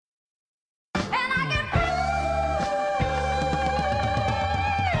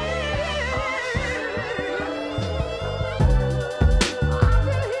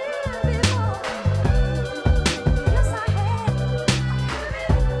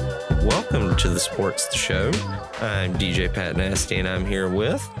welcome to the Sports the Show. I'm DJ Pat Nasty, and I'm here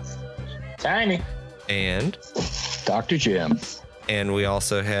with Tiny and Dr. Jim. And we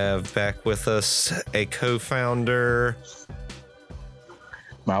also have back with us a co-founder,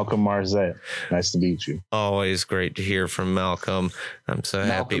 Malcolm Marzette. Nice to meet you. Always great to hear from Malcolm. I'm so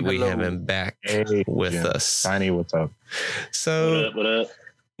happy we have him back with Jim. us. Tiny, what's up? So, what up?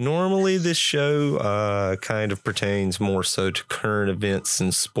 Normally this show kind of pertains more so to current events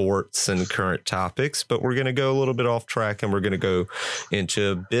and sports and current topics, but we're going to go a little bit off track and we're going to go into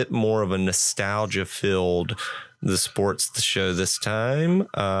a bit more of a nostalgia-filled the Sports the Show this time.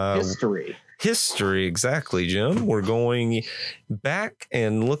 History, exactly, Jim. We're going back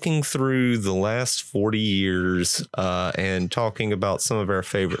and looking through the last 40 years and talking about some of our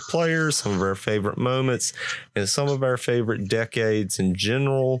favorite players, some of our favorite moments, and some of our favorite decades in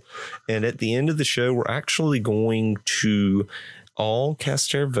general. And at the end of the show, we're actually going to all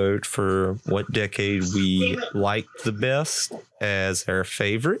cast our vote for what decade we liked the best as our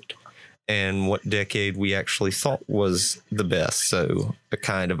favorite, and what decade we actually thought was the best. So a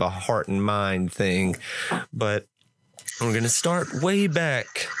kind of a heart and mind thing. But we're going to start way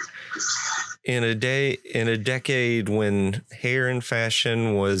back in a decade when hair and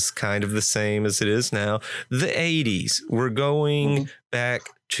fashion was kind of the same as it is now. The 80s. We're going back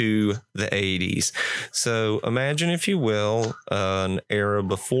to the 80s. So imagine, if you will, an era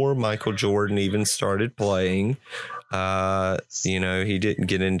before Michael Jordan even started playing. He didn't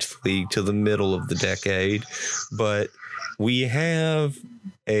get into the league till the middle of the decade, but we have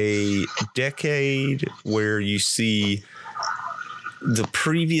a decade where you see the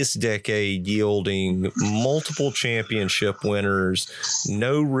previous decade yielding multiple championship winners,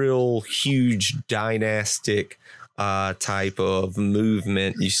 no real huge dynastic type of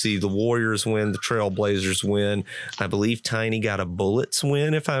movement. You see the Warriors win, the Trailblazers win. I believe Tiny got a Bullets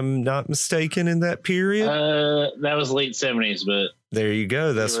win, if I'm not mistaken, in that period. That was late 70s, but there you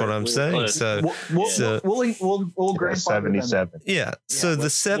go. That's what I'm saying. Close. So We'll grandfather 77. Yeah. So the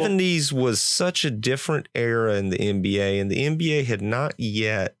 70s was such a different era in the NBA, and the NBA had not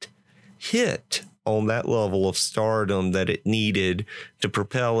yet hit on that level of stardom that it needed to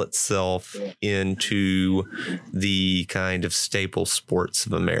propel itself into the kind of staple sports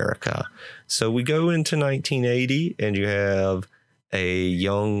of America. So we go into 1980, and you have a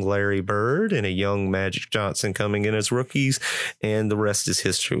young Larry Bird and a young Magic Johnson coming in as rookies, and the rest is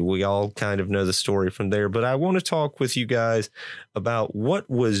history. We all kind of know the story from there, but I want to talk with you guys about what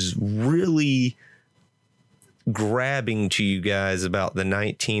was really grabbing to you guys about the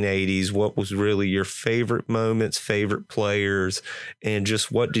 1980s. What was really your favorite moments, favorite players, and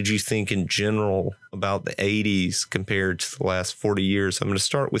just what did you think in general about the 80s compared to the last 40 years? I'm going to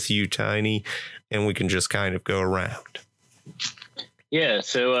start with you, Tiny, and we can just kind of go around. Yeah,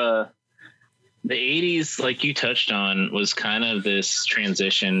 so the 80s, like you touched on, was kind of this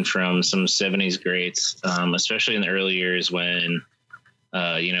transition from some 70s greats, especially in the early years when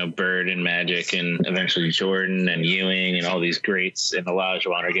Bird and Magic and eventually Jordan and Ewing and all these greats and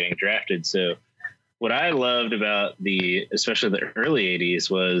Olajuwon are getting drafted. So what I loved about especially the early 80s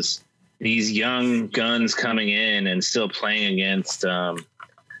was these young guns coming in and still playing against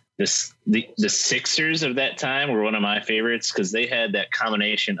the Sixers of that time were one of my favorites because they had that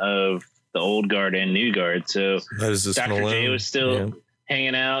combination of the old guard and new guard. So Dr. J was still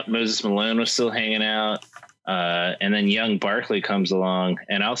hanging out. Moses Malone was still hanging out. And then young Barkley comes along,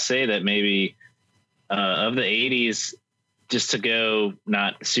 and I'll say that maybe of the 80s, just to go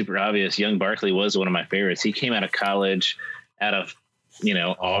not super obvious, young Barkley was one of my favorites. He came out of college, out of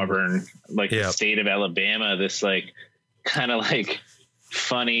Auburn, the state of Alabama. This kind of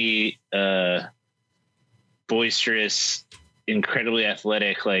funny, boisterous, incredibly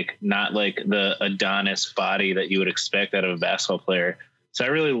athletic, not the Adonis body that you would expect out of a basketball player. So I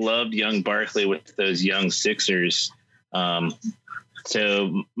really loved young Barkley with those young Sixers.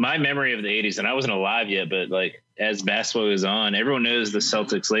 So my memory of the 80s, and I wasn't alive yet, but as basketball goes on, everyone knows the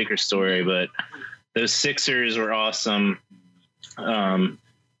Celtics-Lakers story, but those Sixers were awesome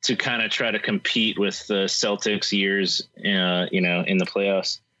to kind of try to compete with the Celtics years, in the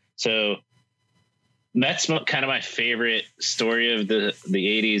playoffs. So that's kind of my favorite story of the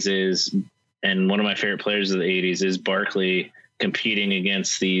 80s and one of my favorite players of the 80s is Barkley competing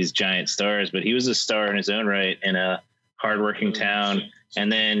against these giant stars, but he was a star in his own right in a hardworking town.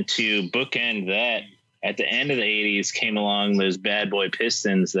 And then to bookend that, at the end of the 80s came along those bad boy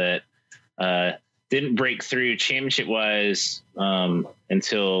Pistons that didn't break through championship wise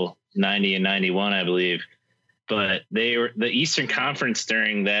until 90 and 91, I believe. But the Eastern Conference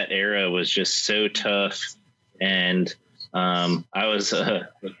during that era was just so tough. And I was a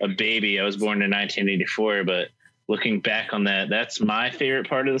baby. I was born in 1984, but looking back on that, that's my favorite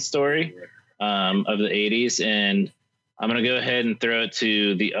part of the story of the 80s. And I'm going to go ahead and throw it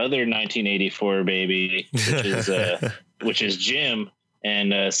to the other 1984 baby, which is Jim,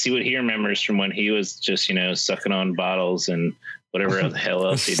 and see what he remembers from when he was just, sucking on bottles and whatever the hell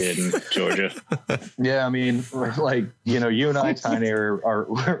else he did in Georgia. Yeah, I mean, like, you and I, Tiny, we're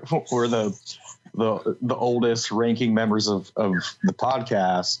the oldest ranking members of the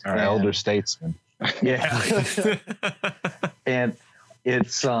podcast. Our elder statesmen. Yeah. And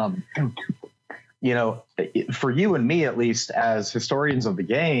it's, for you and me, at least as historians of the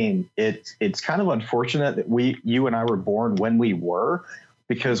game, it's kind of unfortunate that you and I were born when we were,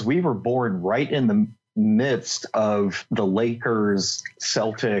 because we were born right in the midst of the Lakers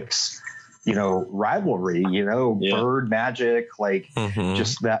Celtics, rivalry, Bird Magic, like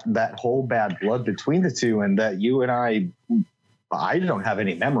just that whole bad blood between the two. And that you and I don't have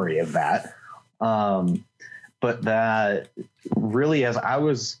any memory of that. But that really, as I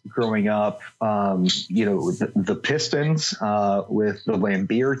was growing up, the Pistons with the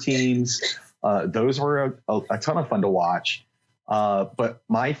Lambeer teams, those were a ton of fun to watch. But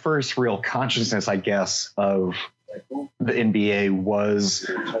my first real consciousness, I guess, of the NBA was,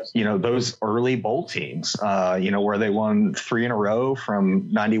 those early bowl teams, where they won 3 in a row from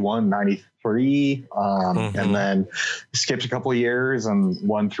 91, 93, and then skipped a couple of years and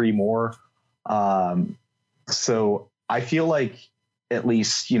won 3 more. So I feel like, at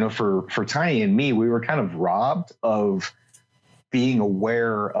least, for Tiny and me, we were kind of robbed of being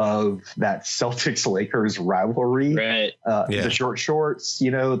aware of that Celtics Lakers rivalry, right? The short shorts,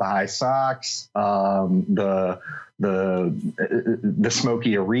 the high socks, the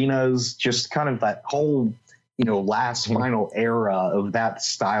smoky arenas, just kind of that whole, last final era of that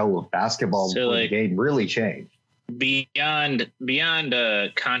style of basketball. So, before the game really changed. Beyond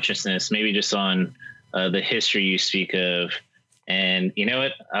consciousness, maybe just on the history you speak of. And you know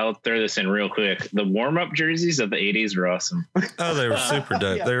what? I'll throw this in real quick. The warm-up jerseys of the 80s were awesome. Oh, they were super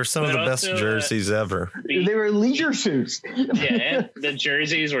dope. Yeah. They were some of the best jerseys ever. They were leisure suits. Yeah, and the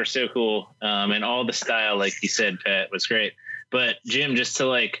jerseys were so cool. And all the style, like you said, Pat, was great. But Jim, just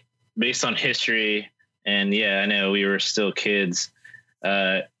to based on history, and yeah, I know we were still kids,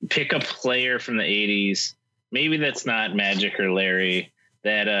 pick a player from the 80s. Maybe that's not Magic or Larry,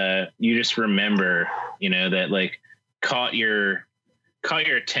 that you just remember, that caught your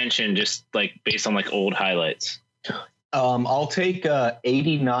attention just based on old highlights. I'll take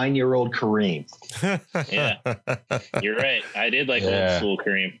 89-year-old Kareem. Yeah, you're right. I did old school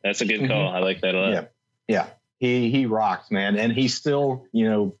Kareem. That's a good call. I like that a lot. Yeah. He rocked, man, and he still,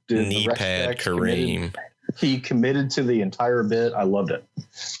 did knee pad Kareem. He committed to the entire bit. I loved it.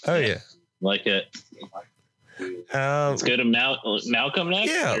 Oh yeah, like it. Let's go to Malcolm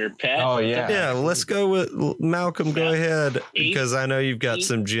next. Yeah. Or Pat. Oh yeah. Yeah. Let's go with Malcolm. Go ahead, because I know you've got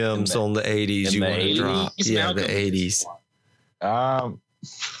some gems on the 80s you want to drop. Yeah, Malcolm. The 80s.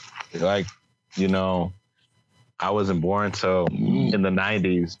 I wasn't born till in the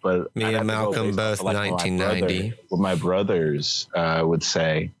 90s, but me and Malcolm both 1990. What my brothers would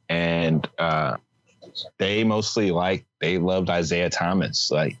say, and they mostly they loved Isaiah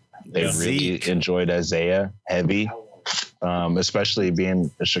Thomas. They really enjoyed Isaiah heavy, especially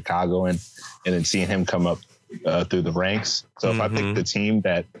being a Chicagoan and then seeing him come up through the ranks. So if I pick the team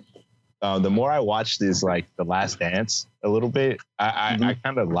that, the more I watch this, The Last Dance a little bit, I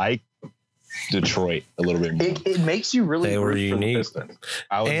kind of like Detroit a little bit more. It makes you really. They were unique.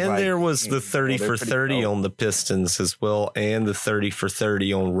 And there was the 30 for 30 on the Pistons as well, and the 30 for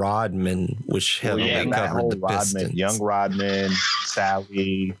 30 on Rodman, which heavily covered the Pistons. Young Rodman,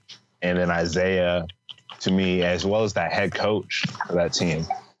 Sally, and then Isaiah, to me, as well as that head coach for that team.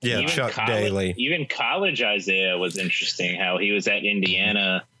 Yeah, even Chuck Daly. Even college Isaiah was interesting, how he was at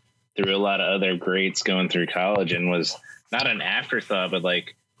Indiana through a lot of other greats going through college and was not an afterthought, but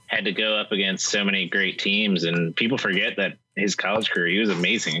had to go up against so many great teams, and people forget that his college career, he was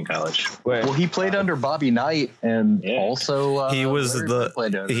amazing in college. Well, he played under Bobby Knight, and also he was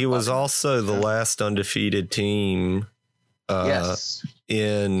also the last undefeated team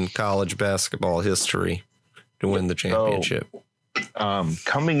in college basketball history to win the championship.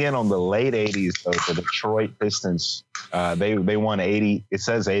 Coming in on the late 80s, though, the Detroit Pistons, they won 80. It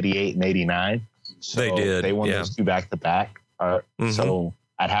says 88 and 89. So they did. They won those 2 back to back. So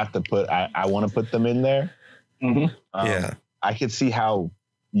I'd have to I want to put them in there. I could see how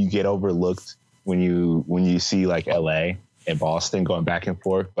you get overlooked when you see LA and Boston going back and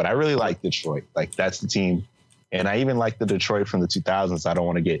forth, but I really like Detroit. That's the team, and I even like the Detroit from the 2000s. I don't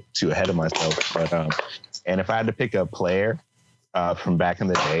want to get too ahead of myself, but And if I had to pick a player from back in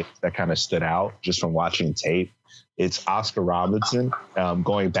the day that kind of stood out just from watching tape, it's Oscar Robertson,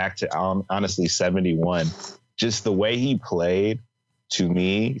 going back to honestly 71. Just the way he played, to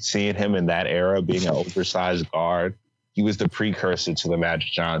me, seeing him in that era, being an oversized guard, he was the precursor to the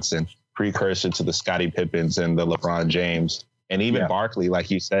Magic Johnson, precursor to the Scottie Pippins and the LeBron James, and even Barkley,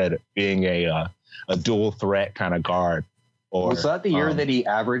 like you said, being a dual threat kind of guard. Was that the year that he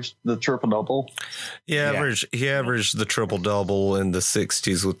averaged the triple-double? He averaged the triple-double in the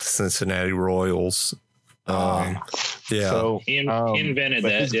 60s with the Cincinnati Royals. So he invented that.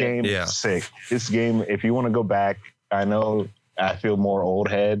 This game is sick. This game, if you want to go back, I know I feel more old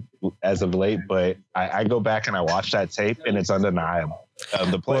head as of late, but I go back and I watch that tape and it's undeniable.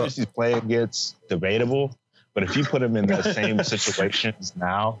 The players he's playing against, debatable, but if you put him in the same situations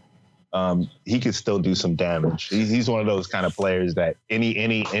now, he could still do some damage. He's one of those kind of players that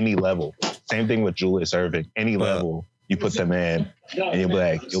any level. Same thing with Julius Erving. Any level you put them in, and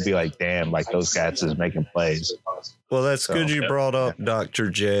you'll be like, damn, like those guys is making plays. Well, that's good you brought up Dr.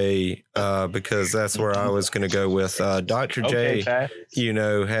 J, because that's where I was going to go with. Dr. J,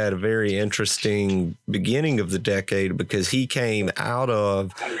 had a very interesting beginning of the decade because he came out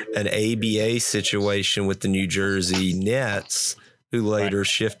of an ABA situation with the New Jersey Nets, who later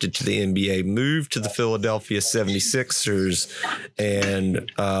shifted to the NBA, moved to the Philadelphia 76ers,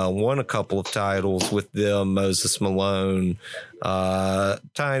 and won a couple of titles with them, Moses Malone.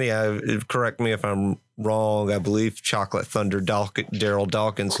 Correct me if I'm wrong, I believe Chocolate Thunder Daryl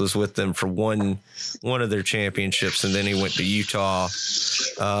Dawkins was with them for one of their championships, and then he went to Utah.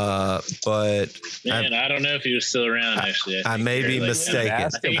 But I don't know if he was still around. Actually, I may be mistaken.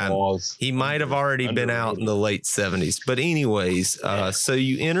 He might have already been out in the late 70s. But anyways, so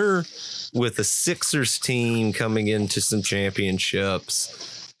you enter with a Sixers team coming into some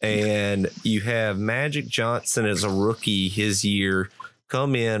championships, and you have Magic Johnson as a rookie his year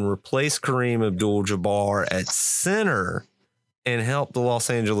come in, replace Kareem Abdul-Jabbar at center, and help the Los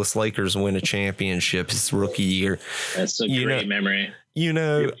Angeles Lakers win a championship his rookie year. That's a great memory.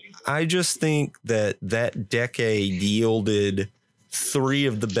 I just think that decade yielded three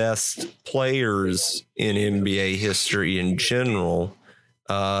of the best players in NBA history in general,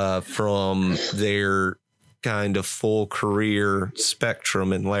 from their kind of full career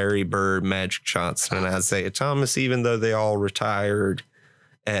spectrum in Larry Bird, Magic Johnson, and Isaiah Thomas, even though they all retired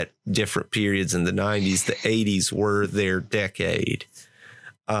at different periods in the 90s, the 80s were their decade.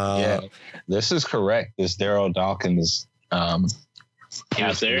 This is correct. This Daryl Dawkins, he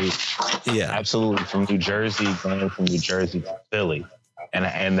was there. Yeah, absolutely. From New Jersey, going from New Jersey to Philly,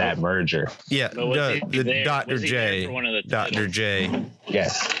 and that merger. Yeah, Dr. J. Dr. J.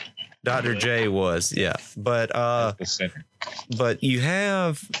 Yes. Dr. J was, but you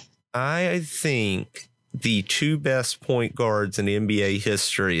have, I think, the two best point guards in NBA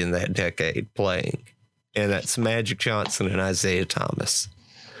history in that decade playing, and that's Magic Johnson and Isaiah Thomas.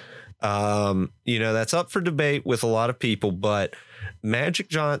 That's up for debate with a lot of people, but Magic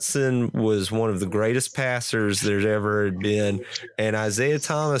Johnson was one of the greatest passers there's ever been, and Isaiah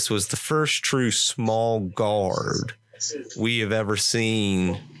Thomas was the first true small guard we have ever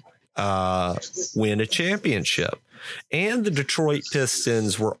seen win a championship. And the Detroit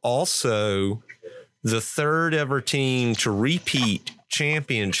Pistons were also the third ever team to repeat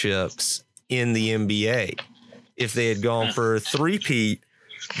championships in the NBA. If they had gone for a three-peat,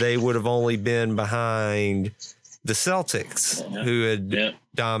 they would have only been behind the Celtics, who had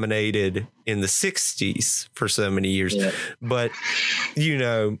dominated in the 60s for so many years. Yeah. But,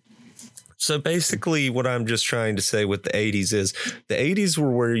 so basically what I'm just trying to say with the 80s is the 80s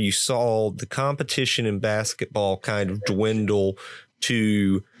were where you saw the competition in basketball kind of dwindle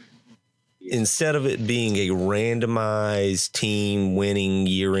to, instead of it being a randomized team winning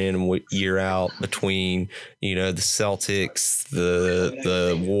year in and year out between, the Celtics,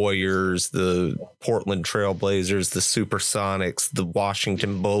 the Warriors, the Portland Trailblazers, the Supersonics, the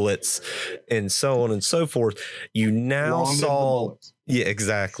Washington Bullets, and so on and so forth, you now saw... Yeah,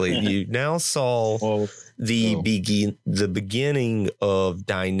 exactly. You now saw the beginning of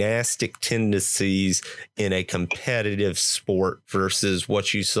dynastic tendencies in a competitive sport versus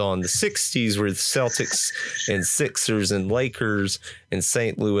what you saw in the 60s, where the Celtics and Sixers and Lakers and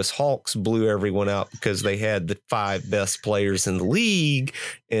St. Louis Hawks blew everyone out because they had the five best players in the league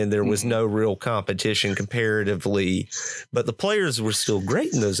and there was no real competition comparatively. But the players were still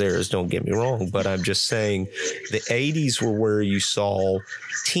great in those eras, don't get me wrong. But I'm just saying the 80s were where you saw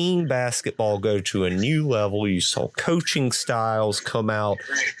team basketball go to a new level. You saw coaching styles come out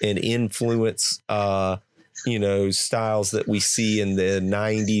and influence styles that we see in the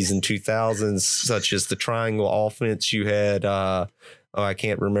 90s and 2000s, such as the triangle offense. You had, I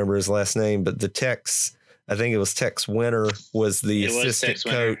can't remember his last name, but I think it was Tex Winter was the assistant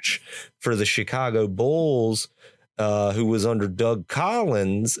coach for the Chicago Bulls, who was under Doug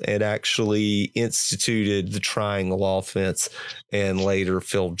Collins and actually instituted the triangle offense, and later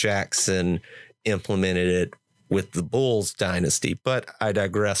Phil Jackson implemented it with the Bulls dynasty. But I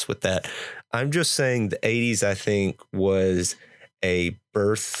digress with that. I'm just saying the 80s, I think, was a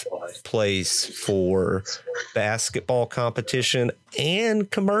birthplace for basketball competition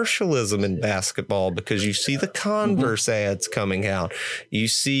and commercialism in basketball, because you see the Converse ads coming out. You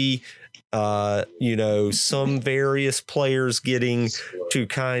see, some various players getting to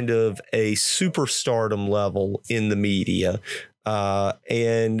kind of a superstardom level in the media.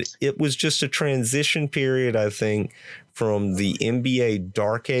 And it was just a transition period, I think, from the NBA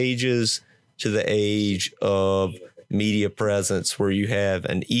dark ages to the age of media presence, where you have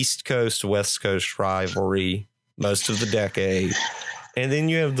an East Coast, West Coast rivalry most of the decade. And then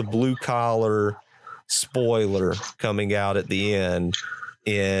you have the blue collar spoiler coming out at the end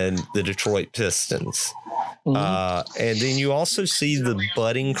in the Detroit Pistons. And then you also see the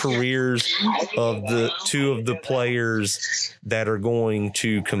budding careers of the two of the players that are going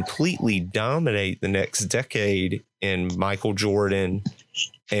to completely dominate the next decade in Michael Jordan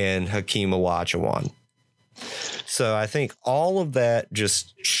and Hakeem Olajuwon. So I think all of that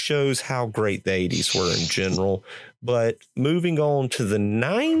just shows how great the 80s were in general. But moving on to the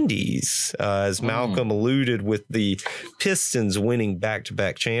 90s, as Malcolm alluded, with the Pistons winning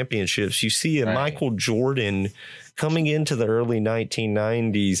back-to-back championships, you see a Michael Jordan coming into the early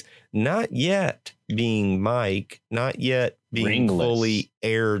 1990s, not yet being Mike, not yet being fully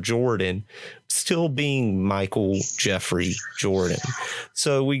Air Jordan, still being Michael Jeffrey Jordan.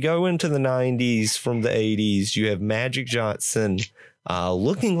 So we go into the 90s from the 80s. You have Magic Johnson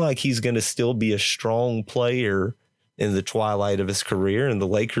looking like he's going to still be a strong player in the twilight of his career, and the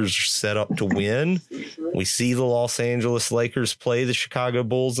Lakers are set up to win. We see the Los Angeles Lakers play the Chicago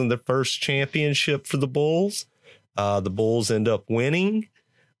Bulls in the first championship for the Bulls. The Bulls end up winning,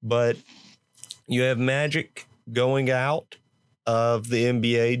 but you have Magic going out of the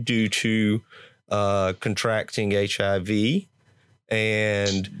NBA due to contracting HIV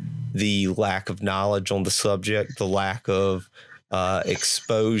and the lack of knowledge on the subject, the lack of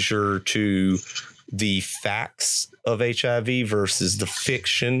exposure to the facts of HIV versus the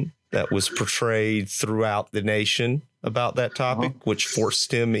fiction that was portrayed throughout the nation about that topic, which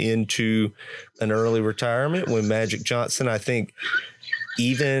forced him into an early retirement. When Magic Johnson, I think,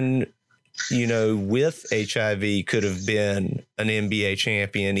 even, with HIV, could have been an NBA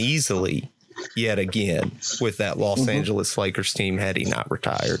champion easily yet again with that Los Angeles Lakers team had he not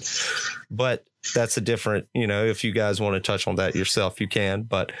retired. But that's a different, if you guys want to touch on that yourself, you can.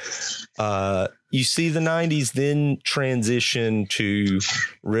 But you see the 90s then transition to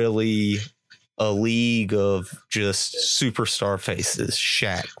really a league of just superstar faces: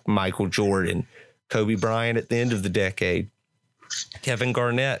 Shaq, Michael Jordan, Kobe Bryant at the end of the decade, Kevin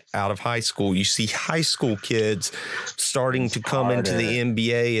Garnett out of high school. You see high school kids starting to come into the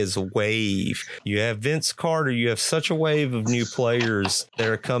NBA as a wave. You have Vince Carter. You have such a wave of new players that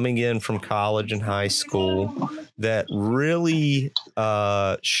are coming in from college and high school that really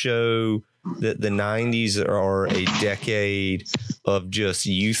show that the 90s are a decade of just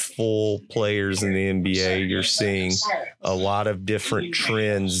youthful players in the NBA. You're seeing a lot of different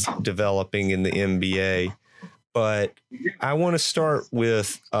trends developing in the NBA. But I want to start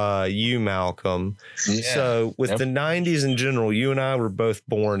with you, Malcolm. Yeah, so with the 90s in general, you and I were both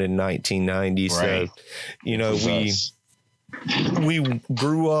born in 1990. Right. So, we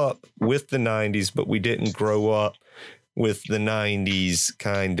grew up with the 90s, but we didn't grow up with the 90s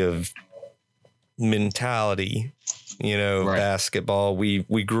kind of mentality, basketball.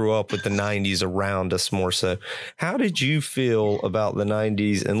 We grew up with the 90s around us more so. How did you feel about the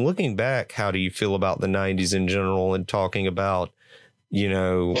 90s? And looking back, how do you feel about the 90s in general, and talking about,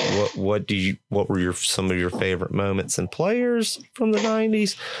 what were some of your favorite moments and players from the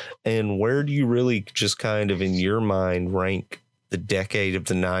 90s? And where do you really just kind of in your mind rank the decade of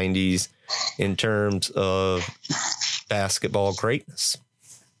the 90s in terms of basketball greatness?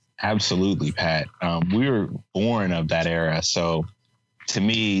 Absolutely, Pat. We were born of that era. So to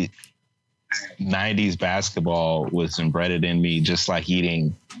me, 90s basketball was embedded in me, just like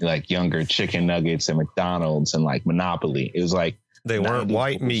eating younger chicken nuggets at McDonald's and Monopoly. It was like they weren't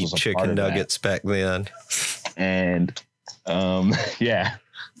white meat chicken nuggets back then. And yeah.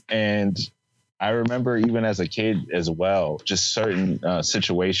 And I remember even as a kid as well, just certain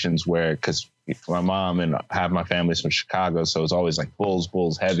situations where, because my mom and half my family's from Chicago, so it's always like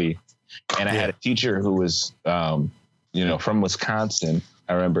Bulls heavy. And I had a teacher who was, from Wisconsin.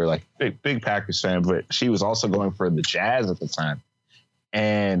 I remember like big Packers fan, but she was also going for the Jazz at the time.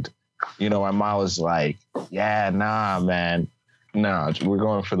 And, my mom was like, yeah, nah, man. No, we're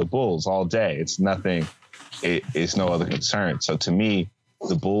going for the Bulls all day. It's nothing. It's no other concern. So to me,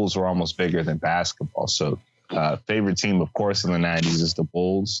 the Bulls were almost bigger than basketball. So favorite team, of course, in the 90s is the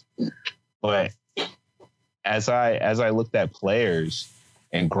Bulls. But as I looked at players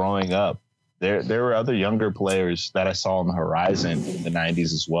and growing up, there were other younger players that I saw on the horizon in the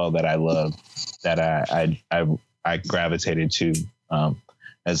 90s as well that I loved, that I gravitated to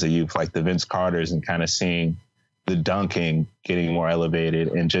as a youth, like the Vince Carters, and kind of seeing the dunking getting more elevated,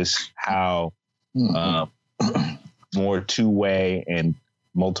 and just how more two-way and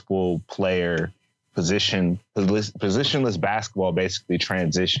multiple player positionless basketball basically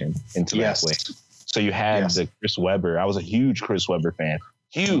transition into that way. So you had the Chris Webber. I was a huge Chris Webber fan.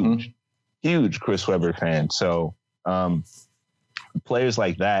 Huge Chris Webber fan. So players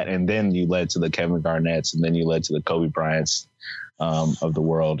like that, and then you led to the Kevin Garnett's, and then you led to the Kobe Bryant's of the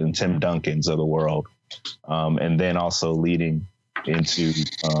world, and Tim Duncan's of the world. And then also leading into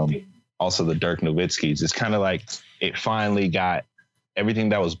also the Dirk Nowitzki's. It's kind of like it finally got everything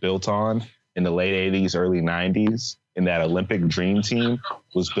that was built on in the late 80s, early 90s, in that Olympic dream team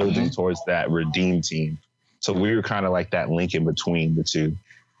was building towards that redeem team. So we were kind of like that link in between the two.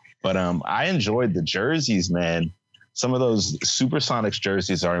 But I enjoyed the jerseys, man. Some of those Supersonics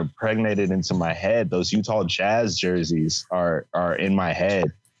jerseys are impregnated into my head. Those Utah Jazz jerseys are in my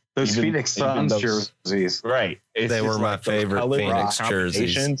head. Those Phoenix Suns jerseys. Right. They were my favorite Phoenix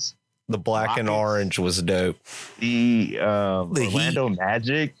jerseys. The black and orange was dope. The Orlando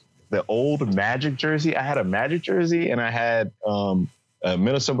Magic, the old Magic jersey. I had a Magic jersey, and I had a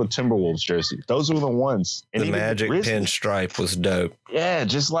Minnesota Timberwolves jersey. Those were the ones. And the Magic pinstripe was dope. Yeah,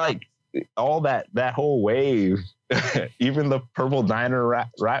 just like all that whole wave. Even the purple Diner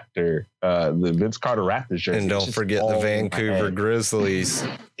Raptor, the Vince Carter Raptors jersey. And don't forget the Vancouver Grizzlies.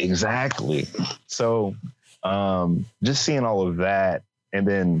 Exactly. So just seeing all of that, and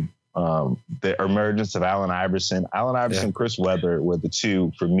then the emergence of Allen Iverson. Chris Webber were the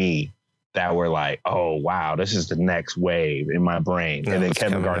two for me that were like, oh, wow, this is the next wave in my brain. And then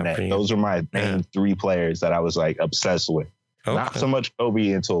Kevin Garnett. Those were my main three players that I was like obsessed with. Okay. Not so much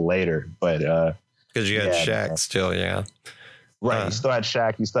Kobe until later, but because you had Shaq still, right. You still had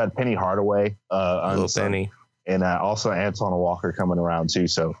Shaq. You still had Penny Hardaway, little Penny, and also Antoine Walker coming around too.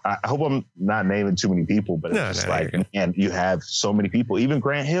 So I hope I'm not naming too many people, but it's and you have so many people. Even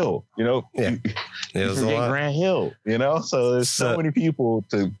Grant Hill, you forget Grant Hill, So there's so many people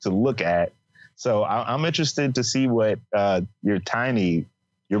to look at. So I'm interested to see what your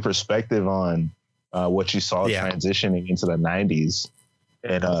perspective on what you saw transitioning into the 90s.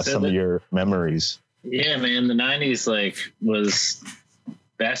 And some of your memories. Yeah, man, the 90s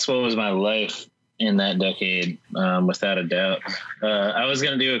basketball was my life in that decade, without a doubt. I was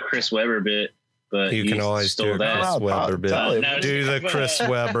gonna do a Chris Webber bit, but you can always do a Chris Webber bit. Do the Chris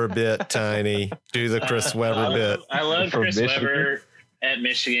Webber bit, Tiny. Do the Chris Webber bit. I love Chris Webber at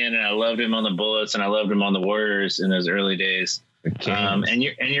Michigan, and I loved him on the Bullets, and I loved him on the Warriors in those early days. And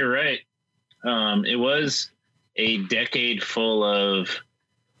you're right. It was a decade full of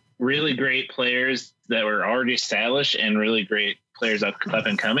really great players that were already established and really great players up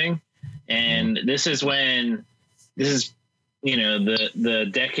and coming. And this is the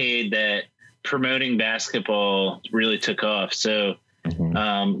decade that promoting basketball really took off. So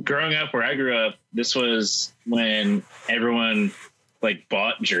growing up where I grew up, this was when everyone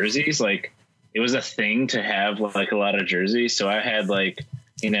bought jerseys. It was a thing to have a lot of jerseys. So I had I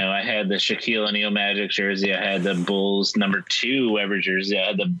had the Shaquille O'Neal Magic jersey. I had the Bulls #2 Webber jersey. I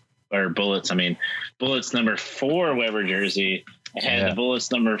had Bullets #4 Webber jersey. I had the Bullets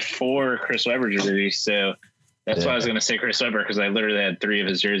 #4 Chris Webber jersey. So that's why I was going to say Chris Webber, because I literally had 3 of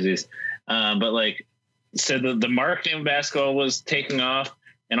his jerseys. So the marketing of basketball was taking off.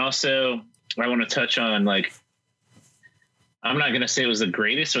 And also I want to touch on I'm not going to say it was the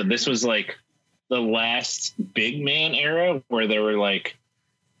greatest, but this was the last big man era where there were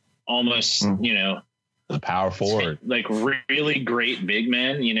almost, the power forward, really great big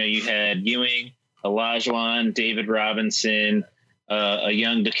men. You had Ewing, Olajuwon, David Robinson, a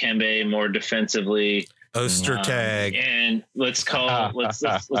young Dikembe more defensively. Ostertag. And let's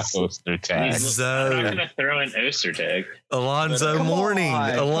Ostertag. I'm not going to throw in Ostertag. Alonzo Mourning.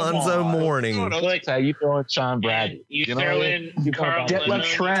 Alonzo Mourning. You throw in Sean Bradley. You throw in Karl Detlef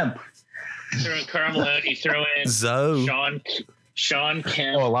Schrempf. You throw in Karl Malone. You throw in Zoe. Sean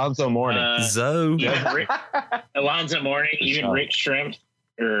Kemp. Oh, Alonzo Mourning. Zoe. Alonzo Mourning, even Rick Shrimp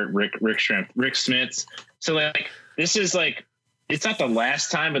or Rick Smits. So like, this is like, it's not the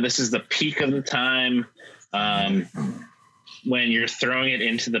last time, but this is the peak of the time when you're throwing it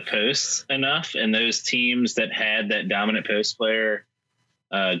into the posts enough, and those teams that had that dominant post player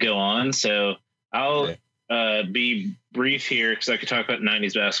go on. So I'll be brief here because I could talk about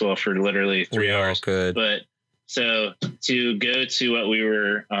 90s basketball for literally 3 hours. Good. But so to go to what we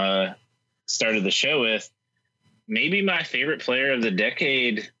were started the show with, maybe my favorite player of the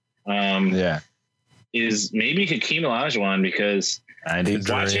decade is maybe Hakeem Olajuwon, because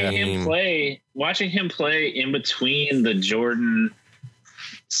watching him play in between the Jordan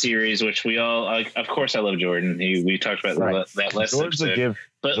series, which we all, of course I love Jordan. We talked about that last Jordan's episode.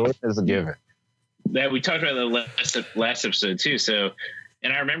 Jordan is a given. That we talked about the last episode too. So,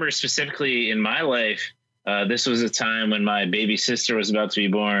 and I remember specifically in my life, this was a time when my baby sister was about to be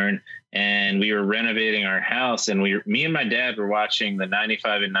born, and we were renovating our house, and me and my dad were watching the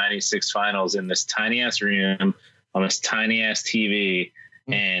 95 and 96 finals in this tiny ass room on this tiny ass TV,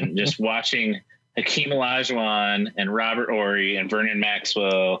 and just watching Hakeem Olajuwon and Robert Horry and Vernon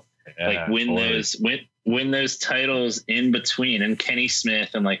Maxwell win those titles in between, and Kenny Smith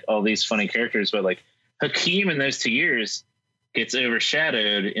and like all these funny characters. But like Hakeem in those 2 years gets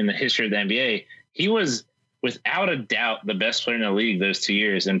overshadowed in the history of the NBA. He was without a doubt the best player in the league those 2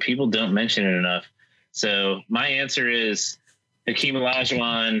 years, and people don't mention it enough. So my answer is Hakeem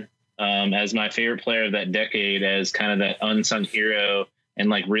Olajuwon as my favorite player of that decade, as kind of that unsung hero and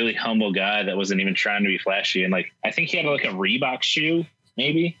like really humble guy that wasn't even trying to be flashy. And like, I think he had like a Reebok shoe,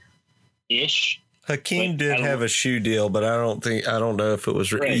 maybe ish. Hakeem did have a shoe deal, but I don't know if it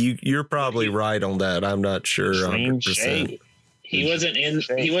was right. You're probably right on that. I'm not sure 100%. He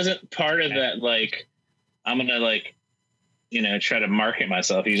wasn't part of that. Like, I'm going to like, try to market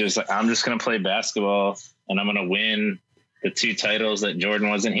myself. He's just like, I'm just going to play basketball and I'm going to win the 2 titles that Jordan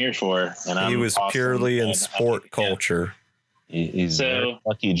wasn't here for. And he was awesome, purely in sport culture. He's very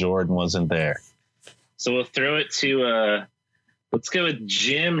lucky Jordan wasn't there. So we'll throw it to, let's go with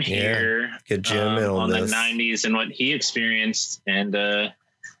Jim here. Yeah, get Jim in on the this. 90s and what he experienced, and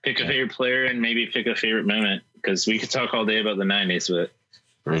pick a favorite player and maybe pick a favorite moment, because we could talk all day about the 90s, but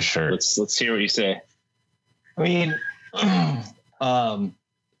for sure. Let's hear what you say. I mean, from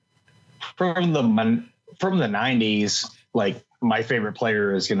the 90s, like my favorite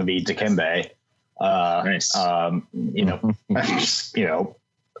player is going to be Dikembe. Nice.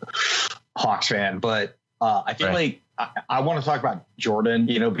 Hawks fan, but I feel like I want to talk about Jordan,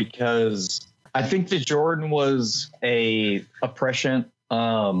 because I think that Jordan was a prescient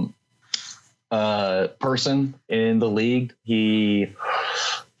person in the league. He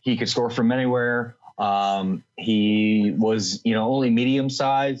could score from anywhere. He was, only medium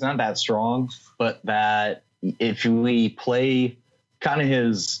sized, not that strong, but that if we play kind of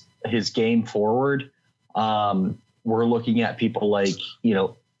his game forward, we're looking at people like,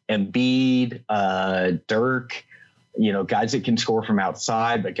 Embiid, Dirk, guys that can score from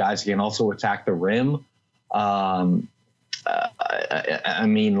outside, but guys that can also attack the rim. I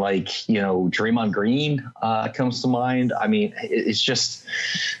mean, like, Draymond Green comes to mind. I mean, it's just,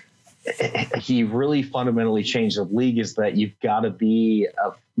 he really fundamentally changed the league, is that you've got to be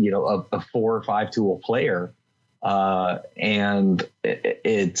a 4 or 5 tool player. And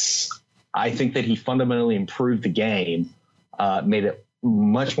I think that he fundamentally improved the game, made it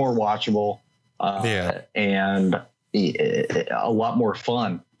much more watchable, and a lot more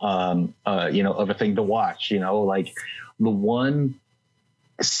fun, of a thing to watch, like the one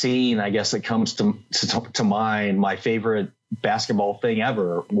scene, I guess, that comes to mind, my favorite basketball thing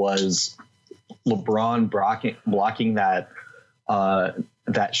ever, was LeBron blocking that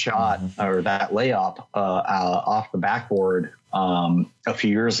shot or that layup off the backboard a few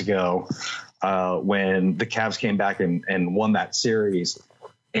years ago when the Cavs came back and won that series.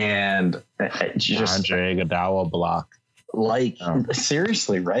 And just Andre Iguodala block. Like,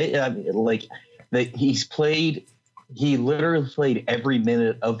 seriously, right? I mean, like, he literally played every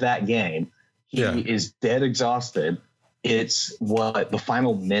minute of that game. He is dead exhausted. It's the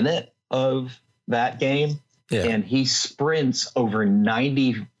final minute of that game. Yeah. And he sprints over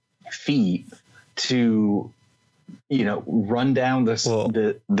 90 feet to, run down this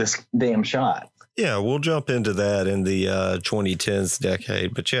damn shot. Yeah, we'll jump into that in the 2010s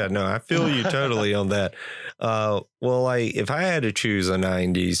decade. But yeah, no, I feel you totally on that. If I had to choose a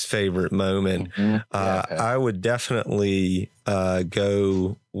 90s favorite moment, I would definitely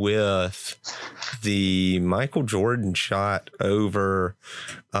go with the Michael Jordan shot over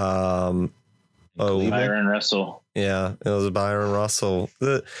Byron Russell. Yeah, it was Byron Russell.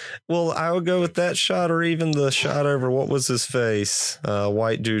 I would go with that shot, or even the shot over what was his face,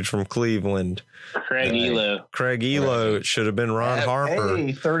 white dude from Cleveland, Craig Elo. Craig Elo. It should have been Ron Harper.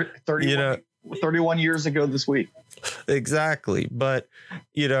 Hey, 31 years ago this week. Exactly. But,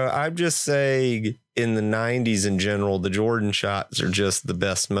 I'm just saying in the 90s in general, the Jordan shots are just the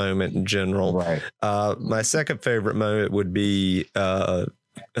best moment in general. Right. My second favorite moment would be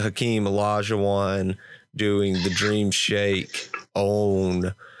Hakeem Olajuwon doing the Dream Shake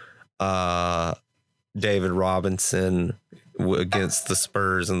on David Robinson against the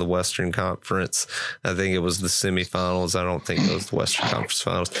Spurs in the Western Conference. I think it was the semifinals. I don't think it was the Western Conference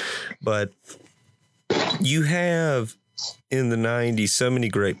Finals. But you have in the 90s so many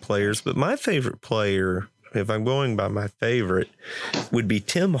great players, but my favorite player, if I'm going by my favorite, would be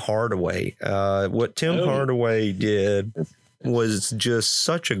Tim Hardaway. What Tim Hardaway did was just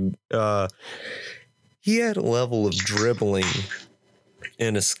such a he had a level of dribbling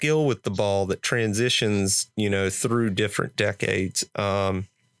and a skill with the ball that transitions, through different decades. To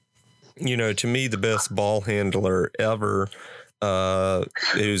me, the best ball handler ever,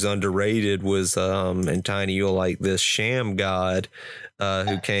 who's underrated, was, and Tiny, you'll like this, Sham God,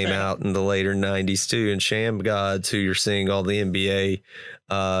 who came out in the later 90s too. And Sham God's who you're seeing all the NBA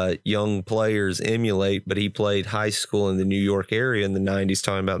young players emulate, but he played high school in the New York area in the 90s,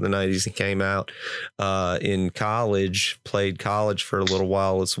 talking about the 90s. He came out in college, played college for a little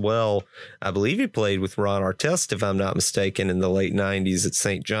while as well. I believe he played with Ron Artest, if I'm not mistaken, in the late 90s at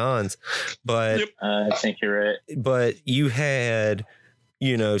St. John's. But I think you're right. But you had,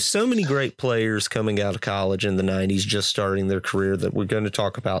 so many great players coming out of college in the 90s, just starting their career, that we're going to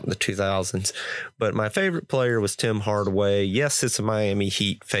talk about in the 2000s. But my favorite player was Tim Hardaway. Yes, it's a Miami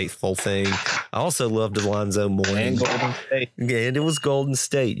Heat faithful thing. I also loved Alonzo Mourning. And Golden State. And it was Golden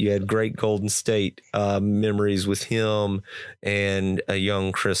State. You had great Golden State memories with him and a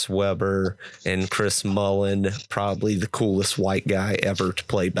young Chris Webber and Chris Mullin, probably the coolest white guy ever to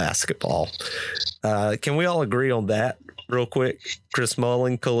play basketball. Can we all agree on that? Real quick, Chris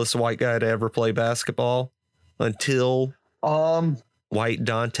Mullin, coolest white guy to ever play basketball until White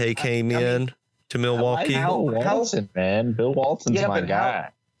Dante came in to Milwaukee. Bill Walton, man. Bill Walton's my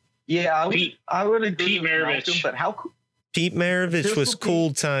guy. I would agree. Pete Maravich. But how? Pete Maravich was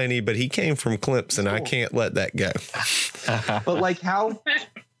cool, Tiny, but he came from Clemson. Cool. I can't let that go. But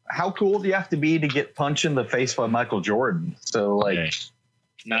how cool do you have to be to get punched in the face by Michael Jordan? So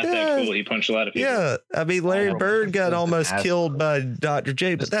not that cool. He punched a lot of people. Yeah. I mean, Larry Bird got almost killed by Dr.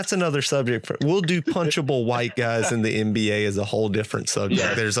 J, but that's another subject. We'll do punchable white guys in the NBA as a whole different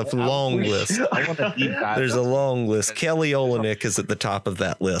subject. There's a long list. There's a long list. Kelly Olynyk is at the top of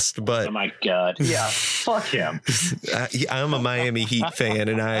that list. But oh, my God. Yeah, fuck him. I'm a Miami Heat fan,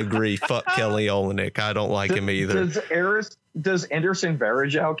 and I agree. Fuck Kelly Olynyk. I don't like him either. Does Anderson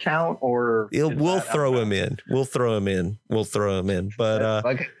Varejao count, or we'll throw him in? We'll throw him in. But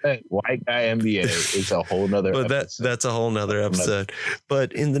like I said, white guy NBA is a whole nother. But that's a whole nother episode.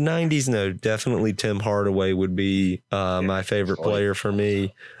 But in the 90s, no, definitely Tim Hardaway would be my favorite player for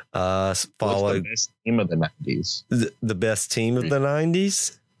me. Followed the best team of the 90s. The best team of the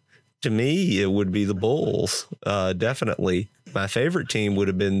 90s. To me, it would be the Bulls. Definitely, my favorite team would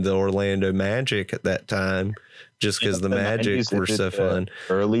have been the Orlando Magic at that time. Just because the Magic were so fun.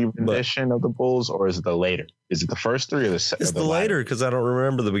 Early rendition of the Bulls, or is it the later? Is it the first three or the second? It's the later, because I don't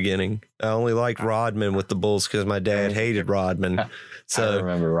remember the beginning. I only liked Rodman with the Bulls because my dad hated Rodman. So I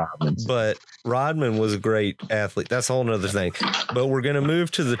remember Rodman. But Rodman was a great athlete. That's a whole nother thing. But we're going to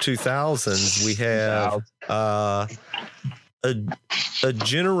move to the 2000s. We have a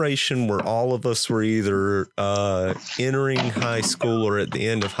generation where all of us were either entering high school or at the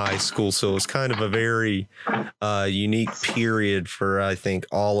end of high school. So it was kind of a very unique period for, I think,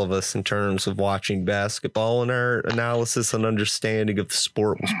 all of us in terms of watching basketball, and our analysis and understanding of the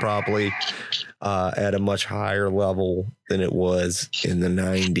sport was probably at a much higher level than it was in the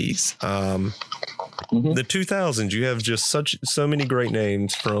 90s. The 2000s, you have just so many great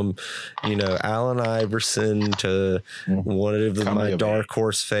names, from, Allen Iverson to one of my dark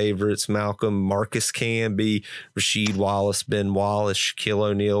horse favorites, Malcolm, Marcus Camby, Rasheed Wallace, Ben Wallace, Shaquille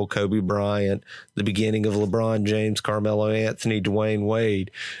O'Neal, Kobe Bryant, the beginning of LeBron James, Carmelo Anthony, Dwayne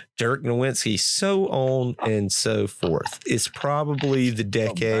Wade, Dirk Nowitzki, so on and so forth. It's probably the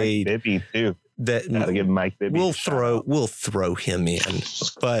decade. Mike Bibby too. That give Mike Bibby we'll throw him in,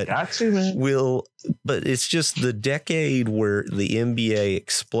 but but it's just the decade where the NBA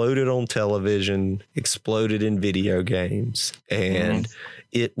exploded on television, exploded in video games, and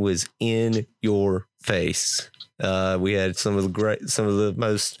it was in your face. We had some of the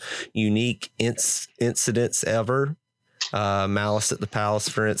most unique incidents ever. Malice at the Palace,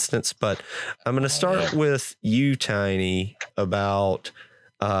 for instance. But I'm going to start with you, Tiny, about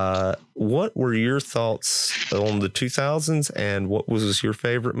what were your thoughts on the 2000s and what was your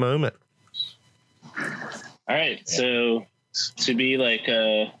favorite moment? All right, so to be like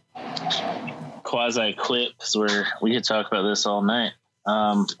a quasi clip, because we could talk about this all night.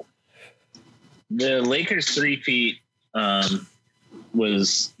 The Lakers three-peat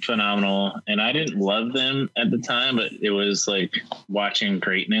was phenomenal, and I didn't love them at the time, but it was like watching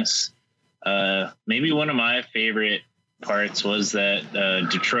greatness. Maybe one of my favorite parts was that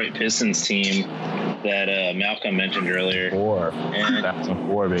Detroit Pistons team that Malcolm mentioned earlier. That's a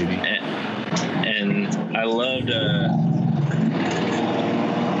 4, baby. And I loved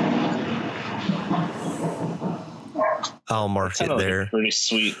I'll mark it there. Like a pretty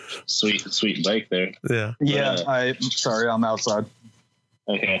sweet bike there. Yeah. I'm sorry, I'm outside.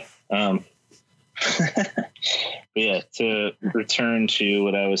 Okay. But yeah, to return to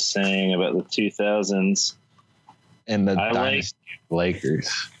what I was saying about the 2000s and the Dynasty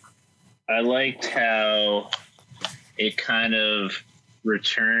Lakers. I liked how it kind of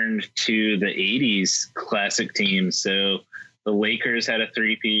returned to the 80s classic teams. So the Lakers had a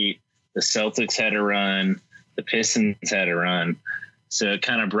three-peat, the Celtics had a run, the Pistons had a run. So it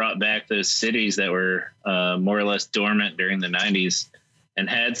kind of brought back those cities that were more or less dormant during the 90s and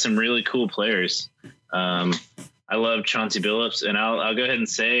had some really cool players. I love Chauncey Billups, and I'll go ahead and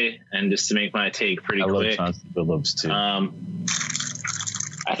say, and just to make my take pretty quick. I love Chauncey Billups too.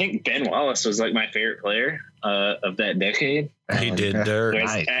 I think Ben Wallace was like my favorite player of that decade. He did dirt.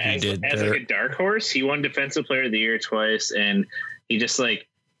 As like a dark horse, he won Defensive Player of the Year twice, and he just like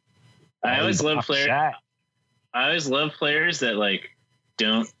I always love players that like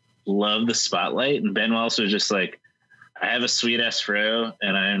don't love the spotlight, and Ben Wallace was just like, I have a sweet ass fro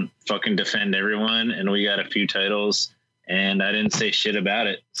and I fucking defend everyone, and we got a few titles and I didn't say shit about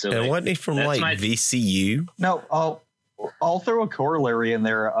it. So and wasn't he from like VCU? No, I'll throw a corollary in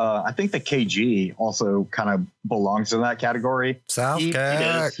there. I think the KG also kind of belongs in that category.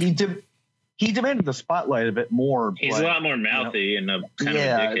 Southgate. He demanded the spotlight a bit more. He's a lot more mouthy and a kind of a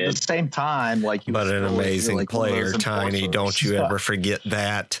dickhead. At the same time, like but an amazing player, Tiny. Don't you ever forget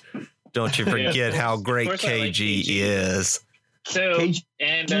that. Don't you forget how great KG is. So KG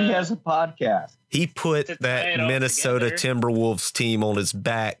has a podcast. He put that Minnesota Timberwolves team on his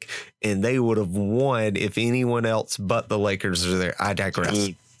back, and they would have won if anyone else but the Lakers were there. I digress.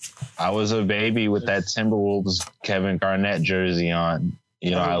 Dude, I was a baby with that Timberwolves Kevin Garnett jersey on.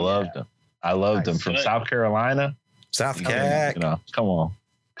 You know, I loved him. I loved him from South Carolina. Southgate. You know, come on,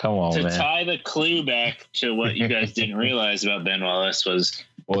 to man. tie the clue back to what you guys didn't realize about Ben Wallace was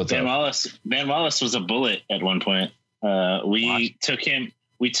Ben Wallace was a bullet at one point. We took him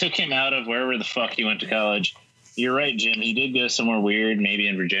out of wherever the fuck he went to college. You're right, Jim. He did go somewhere weird, maybe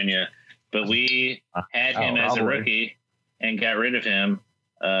in Virginia, but we had him as a rookie and got rid of him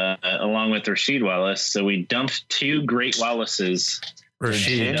along with Rasheed Wallace. So we dumped two great Wallaces.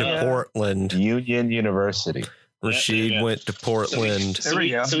 Rasheed to Portland. Union University. Rasheed went to Portland. There we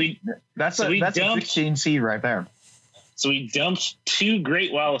go. That's a 16 seed right there. So we dumped two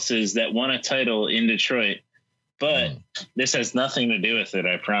great Wallaces that won a title in Detroit, but this has nothing to do with it,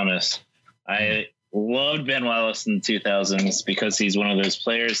 I promise. I loved Ben Wallace in the 2000s because he's one of those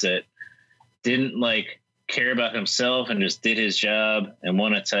players that didn't like care about himself and just did his job and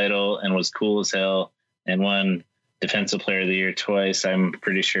won a title and was cool as hell and won Defensive Player of the Year twice, I'm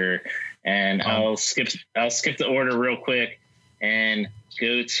pretty sure. And I'll skip the order real quick and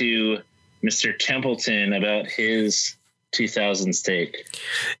go to Mr. Templeton about his 2000s take.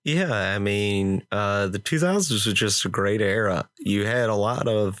 Yeah, I mean, the 2000s was just a great era. You had a lot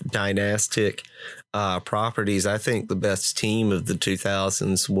of dynastic properties. I think the best team of the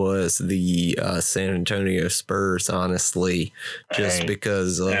 2000s was the San Antonio Spurs, honestly, just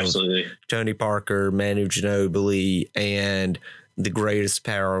because of Tony Parker, Manu Ginobili, and the greatest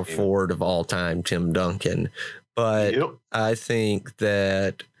power forward of all time, Tim Duncan. But I think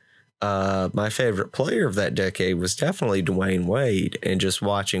that my favorite player of that decade was definitely Dwayne Wade, and just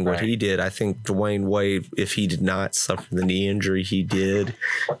watching what he did. I think Dwayne Wade, if he did not suffer the knee injury he did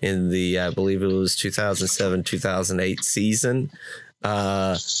in the, I believe it was 2007-2008 season,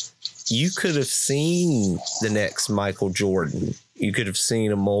 you could have seen the next Michael Jordan. You could have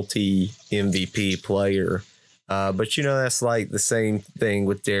seen a multi-MVP player. But, you know, that's like the same thing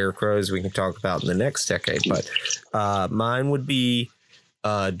with Derrick Rose we can talk about in the next decade. But mine would be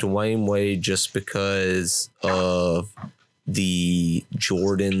Dwayne Wade, just because of the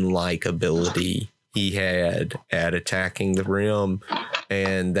Jordan-like ability he had at attacking the rim,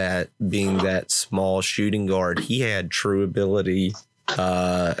 and that being that small shooting guard, he had true ability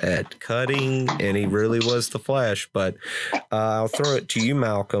at cutting, and he really was the Flash. But I'll throw it to you,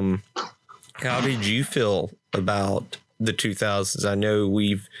 Malcolm. How did you feel about the 2000s? I know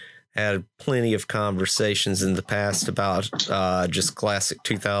we've had plenty of conversations in the past about just classic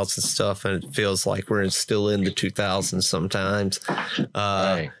 2000s stuff, and it feels like we're still in the 2000s sometimes.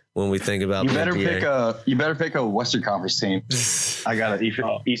 Right. When we think about you better pick a Western Conference team. I got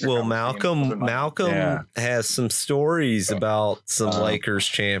it. Well, Malcolm has some stories about some Lakers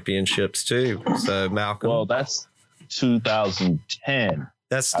championships too. So Malcolm, well, that's 2010.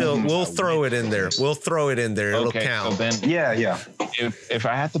 That's still. We'll throw it in there. It'll count. So then, yeah. If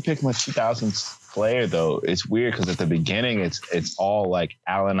I had to pick my 2000s player, though, it's weird because at the beginning it's all like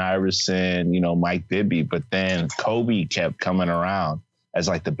Allen Iverson, Mike Bibby, but then Kobe kept coming around as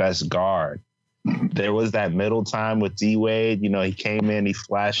like the best guard. There was that middle time with D Wade. He came in, he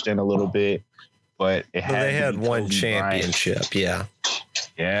flashed in a little bit, but they had one Kobe championship. Bryant.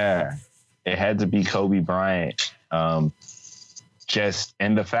 Yeah, it had to be Kobe Bryant. And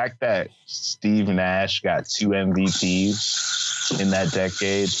the fact that Steve Nash got 2 MVPs in that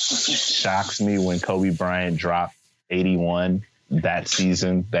decade shocks me when Kobe Bryant dropped 81 that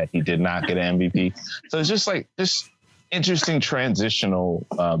season that he did not get an MVP. So it's just like this interesting transitional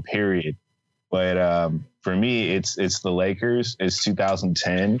period. But for me, it's the Lakers. It's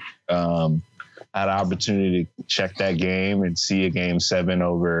 2010. I had an opportunity to check that game and see a Game 7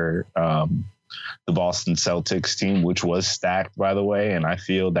 over the Boston Celtics team, which was stacked, by the way. And I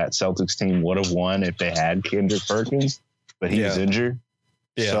feel that Celtics team would have won if they had Kendrick Perkins, but he was injured.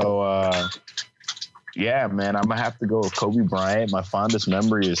 Yeah. So, man, I'm going to have to go with Kobe Bryant. My fondest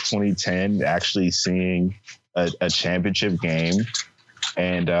memory is 2010, actually seeing a championship game,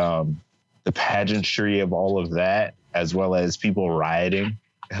 and the pageantry of all of that, as well as people rioting.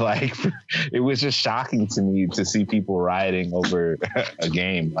 Like, it was just shocking to me to see people rioting over a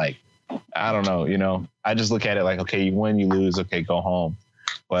game. Like, I don't know, I just look at it like, okay, you win, you lose, okay, go home.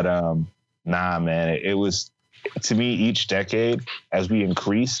 But nah, man, it was, to me, each decade, as we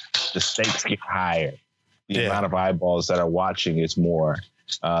increase, the stakes get higher. The amount of eyeballs that are watching is more.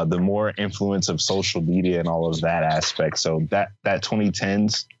 The more influence of social media and all of that aspect. So that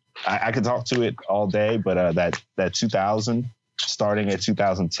 2010s, I could talk to it all day, but that 2000, starting at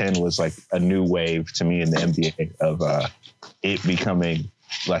 2010, was like a new wave to me in the NBA of it becoming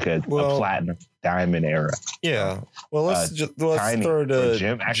like a platinum diamond era. Yeah. Well, let's throw to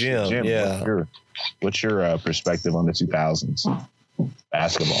Jim. Yeah. What's your perspective on the 2000s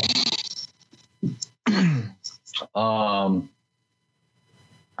basketball?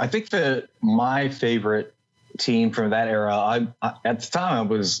 I think that my favorite team from that era, at the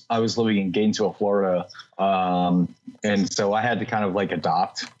time I was living in Gainesville, Florida. And so I had to kind of like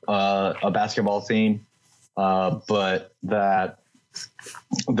adopt a basketball team. But the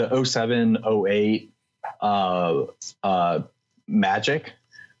 07, 08 Magic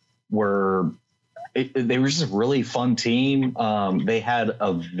they were just a really fun team. They had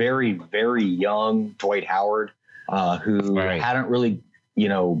a very, very young Dwight Howard, who hadn't really,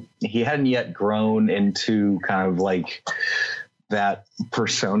 he hadn't yet grown into kind of like that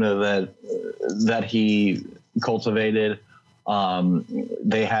persona that he cultivated.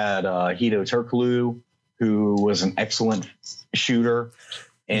 They had Hedo Turkoglu, who was an excellent shooter.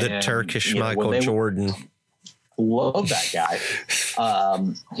 And, the Turkish Michael Jordan. Love that guy.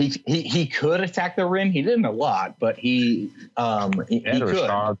 He could attack the rim. He didn't a lot, but he had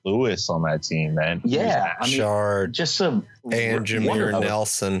Rashard Lewis on that team, man. Yeah, Rashard, just some and Jameer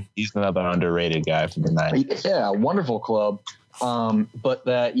Nelson. He's another underrated guy from the 90s. Yeah, wonderful club. But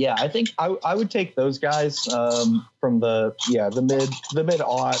I think I would take those guys from the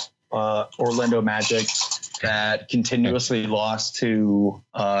mid-aught Orlando Magic that continuously lost to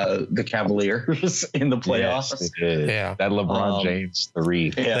the Cavaliers in the playoffs. Yes, they did. Yeah. That LeBron James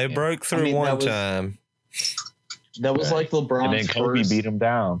 3. Yeah. They broke through one time. That was like LeBron's and then Kobe first. Beat him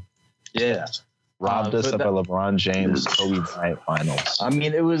down. Yeah. Robbed us of a LeBron James Kobe Bryant finals. I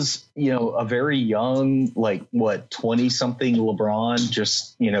mean, it was, a very young, 20-something LeBron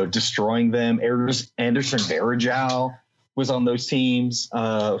just, destroying them. Anderson Varejao was on those teams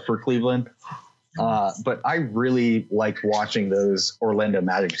for Cleveland. But I really liked watching those Orlando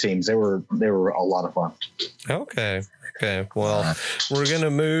Magic teams. They were a lot of fun. Okay. Well, we're going to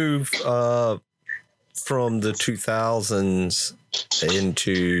move from the 2000s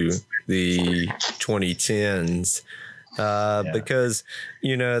into the 2010s because,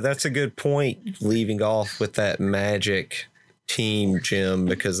 that's a good point, leaving off with that Magic team, Jim,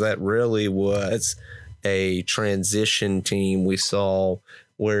 because that really was a transition team we saw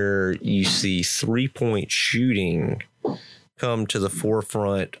where you see 3-point shooting come to the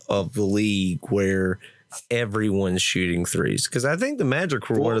forefront of the league, where everyone's shooting threes. Because I think the Magic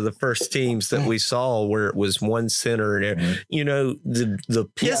were one of the first teams that we saw where it was one center and the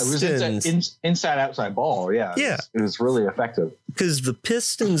Pistons. Yeah, it was inside outside ball. Yeah, it was really effective. Because the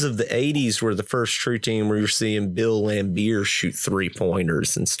Pistons of the 80s were the first true team where you're seeing Bill Laimbeer shoot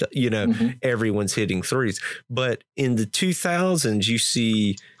 3-pointers and stuff. Everyone's hitting threes. But in the 2000s, you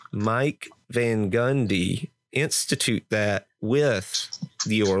see Mike Van Gundy institute that with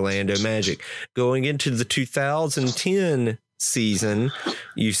the Orlando Magic. Going into the 2010 season,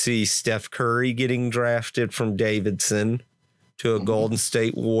 you see Steph Curry getting drafted from Davidson to a Golden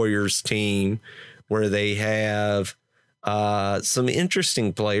State Warriors team where they have some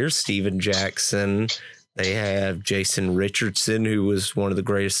interesting players, Steven Jackson. They have Jason Richardson, who was one of the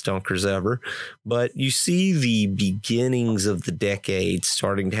greatest dunkers ever. But you see the beginnings of the decade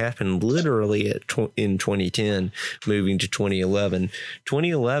starting to happen literally in 2010, moving to 2011.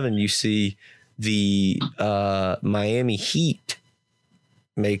 2011, you see the Miami Heat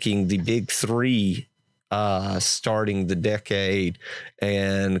making the big three starting the decade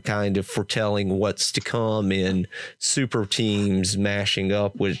and kind of foretelling what's to come in super teams mashing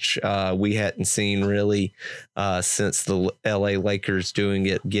up, which we hadn't seen really since the LA Lakers doing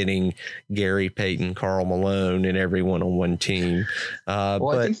it, getting Gary Payton, Karl Malone, and everyone on one team. But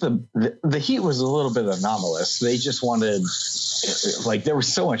I think the Heat was a little bit anomalous. They just wanted, there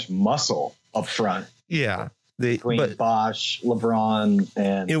was so much muscle up front. Yeah. Between Bosh, LeBron,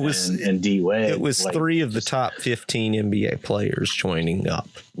 and D Wade. It was 3 of the top 15 NBA players joining up.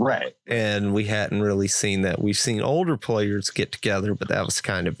 Right. And we hadn't really seen that. We've seen older players get together, but that was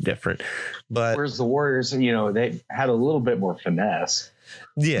kind of different. But whereas the Warriors, they had a little bit more finesse.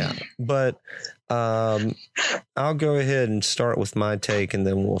 Yeah. But I'll go ahead and start with my take and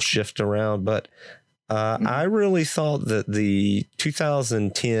then we'll shift around. But I really thought that the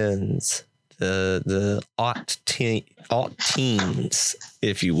 2010s, the aught teens,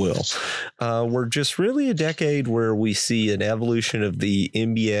 if you will, were just really a decade where we see an evolution of the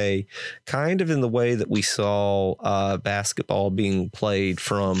NBA kind of in the way that we saw basketball being played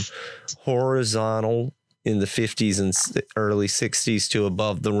from horizontal in the 50s and early 60s to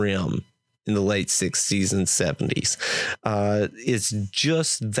above the rim in the late 60s and 70s. It's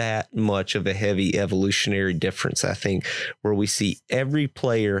just that much of a heavy evolutionary difference, I think, where we see every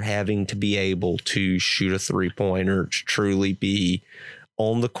player having to be able to shoot a 3-pointer, to truly be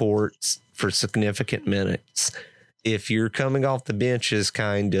on the courts for significant minutes. If you're coming off the bench as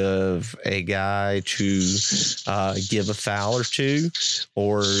kind of a guy to give a foul or two,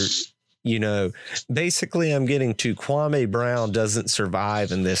 or basically I'm getting to Kwame Brown doesn't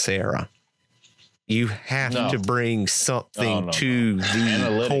survive in this era. You have to bring something to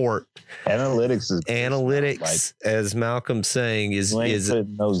the court. Analytics, as Malcolm's saying, is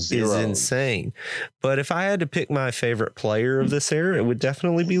insane. But if I had to pick my favorite player of this era, it would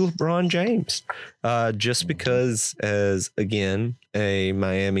definitely be LeBron James. Just because, as again, a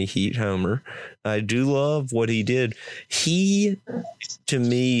Miami Heat homer, I do love what he did. He, to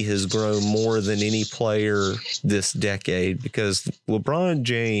me, has grown more than any player this decade, because LeBron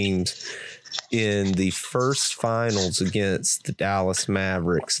James in the first finals against the Dallas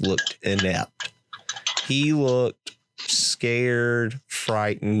Mavericks looked inept. He looked scared,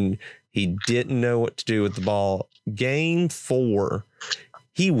 frightened. He didn't know what to do with the ball. Game 4,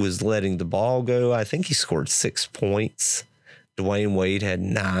 he was letting the ball go. I think he scored 6 points. Dwayne Wade had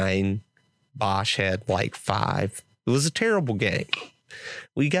 9. Bosh had 5. It was a terrible game.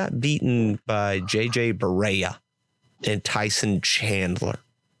 We got beaten by J.J. Barea and Tyson Chandler.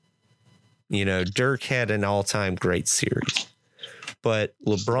 Dirk had an all-time great series, but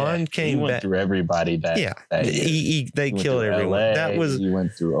LeBron came back. He went through everybody that. Yeah, that they killed everyone. LA, he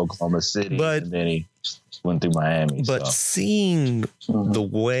went through Oklahoma City, and then he went through Miami. But seeing the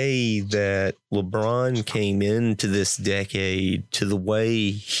way that LeBron came into this decade, to the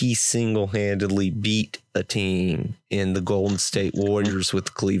way he single-handedly beat a team in the Golden State Warriors with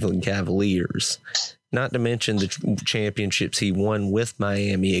the Cleveland Cavaliers, not to mention the championships he won with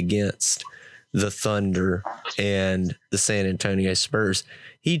Miami against the Thunder and the San Antonio Spurs,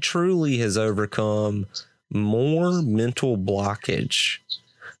 he truly has overcome more mental blockage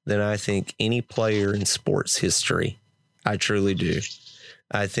than I think any player in sports history. I truly do.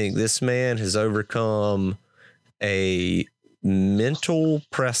 I think this man has overcome a mental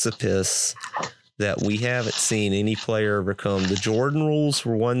precipice that we haven't seen any player overcome. The Jordan rules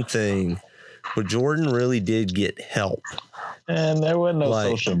were one thing, but Jordan really did get help. And there wasn't no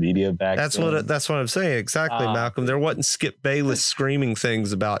social media back then. That's what I'm saying. Exactly, Malcolm. There wasn't Skip Bayless screaming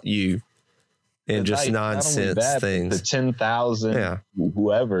things about you and just nonsense things. The 10,000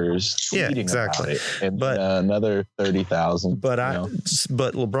 whoever's tweeting about it, and another 30,000. But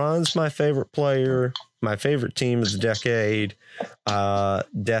LeBron's my favorite player. My favorite team of the decade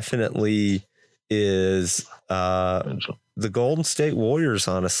definitely is the Golden State Warriors,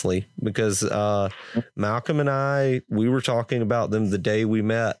 honestly, because Malcolm and I, we were talking about them the day we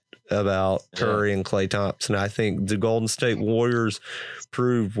met about Curry and Klay Thompson. I think the Golden State Warriors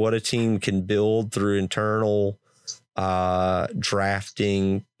proved what a team can build through internal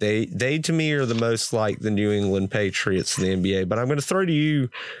drafting. They to me are the most like the New England Patriots in the NBA. But I'm going to throw to you,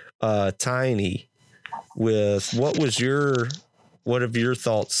 Tiny, with what have your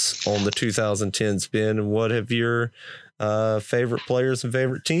thoughts on the 2010s been, and what have your favorite players and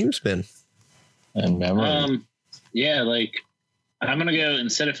favorite teams been? And memories. I'm gonna go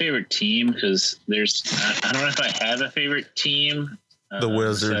instead of favorite team, because I don't know if I have a favorite team. The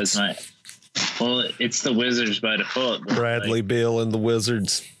Wizards. It's the Wizards by default. Bradley Beal and the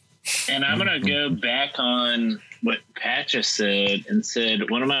Wizards. And I'm gonna go back on what Pat just said and said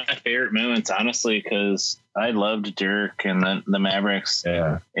one of my favorite moments, honestly, because I loved Dirk and the Mavericks.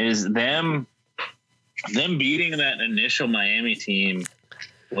 Yeah, is them beating that initial Miami team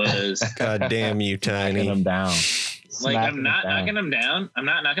was God damn you, Tiny. Knocking them down. Like, I'm not knocking them down. I'm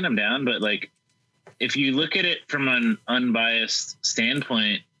not knocking them down, but like, if you look at it from an unbiased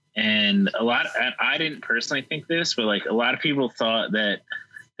standpoint, and I didn't personally think this, but like a lot of people thought that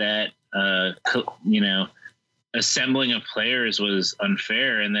assembling of players was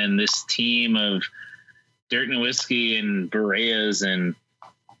unfair, and then this team of Dirk Nowitzki and Bareas and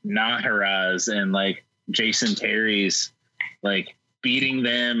Naharaz and like Jason Terry's, like, beating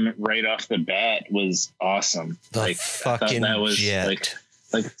them right off the bat was awesome. The fucking that was Jet.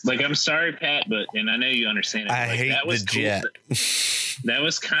 Like I'm sorry, Pat, and I know you understand it. I hate that was the cool. Jet. That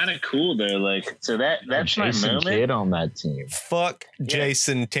was kind of cool though. Like, so that's Jason my moment. Kidd on that team. Fuck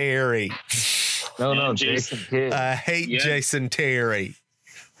Jason Terry. No, Jason Kidd. I hate Jason Terry.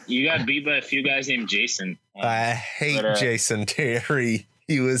 You got beat by a few guys named Jason. I hate Jason Terry.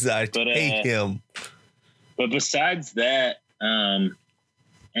 I hate him. But besides that,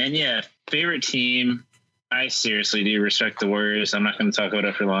 favorite team, I seriously do respect the Warriors. I'm not going to talk about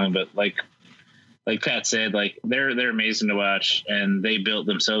it for long, but like Pat said, like they're amazing to watch, and they built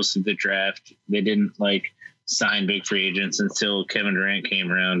themselves through the draft. They didn't like sign big free agents until Kevin Durant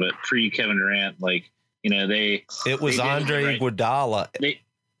came around, but pre Kevin Durant, it was Andre Iguodala.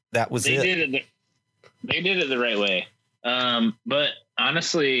 That was it. They did it the right way. But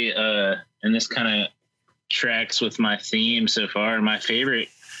honestly, and this kind of tracks with my theme so far, my favorite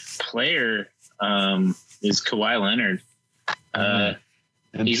player is Kawhi Leonard.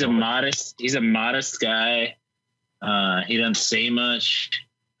 He's a modest guy. He doesn't say much,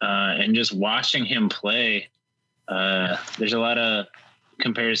 and just watching him play, there's a lot of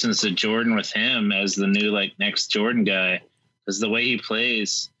comparisons to Jordan with him as the new next Jordan guy, because the way he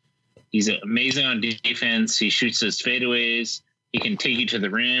plays, he's amazing on defense. He shoots his fadeaways. He can take you to the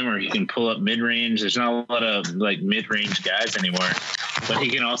rim, or he can pull up mid-range. There's not a lot of mid-range guys anymore, but he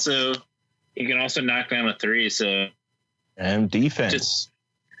can also knock down a three. So, and defense.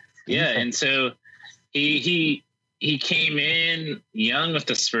 And so he came in young with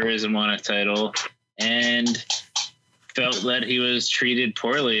the Spurs and won a title, and felt that he was treated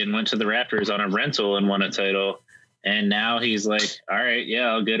poorly and went to the Raptors on a rental and won a title. And now he's like, all right,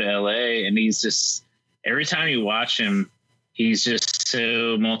 I'll go to LA. And he's just, every time you watch him, he's just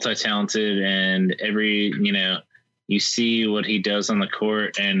so multi-talented, and you see what he does on the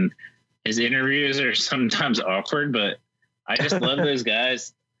court, and his interviews are sometimes awkward, but I just love those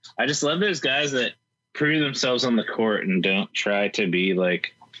guys. I just love those guys that prove themselves on the court and don't try to be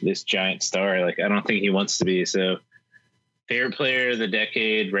like this giant star. Like, I don't think he wants to be. So favorite player of the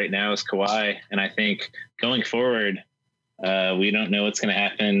decade right now is Kawhi. And I think going forward, we don't know what's going to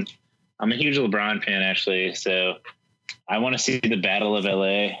happen. I'm a huge LeBron fan, actually. So I want to see the Battle of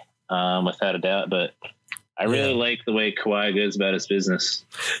LA, without a doubt, but I really like the way Kawhi goes about his business.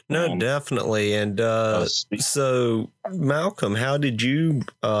 No, definitely. And so, Malcolm, how did you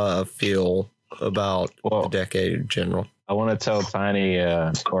feel about the decade in general? I want to tell Tiny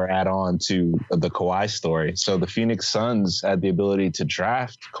or add on to the Kawhi story. So the Phoenix Suns had the ability to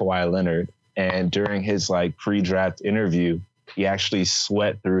draft Kawhi Leonard, and during his pre-draft interview, he actually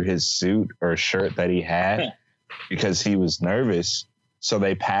sweat through his suit or shirt that he had because he was nervous. So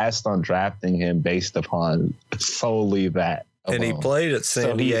they passed on drafting him based upon solely that. And he played at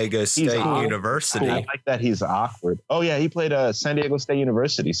San Diego State University. I like that he's awkward. Oh yeah, he played at San Diego State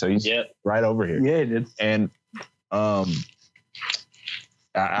University, so he's right over here. Yeah, he did. And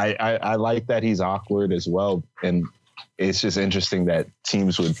I like that he's awkward as well. And it's just interesting that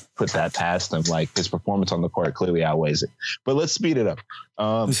teams would put that past him. Like his performance on the court clearly outweighs it. But let's speed it up.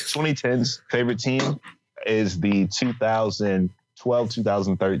 2010's favorite team is the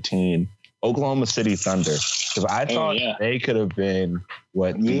 2012-2013 Oklahoma City Thunder. Because I thought they could have been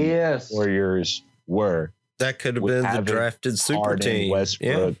what the Warriors were. That could have been the drafted super Harden, team.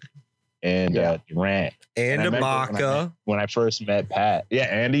 Westbrook, and Durant. And Ibaka. When I first met Pat.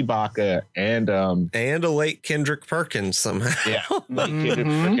 Yeah, and Ibaka. And a late Kendrick Perkins somehow. Yeah, late Kendrick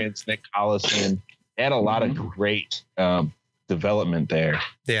Perkins, Nick Collison. They had a lot of great development there.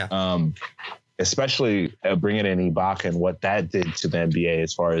 Yeah. Especially bringing in Ibaka and what that did to the NBA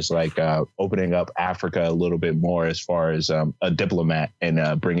as far as like opening up Africa a little bit more as far as a diplomat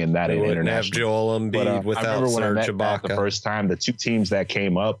and bringing that in international. Joel Embiid without Serge Ibaka. The first time, the two teams that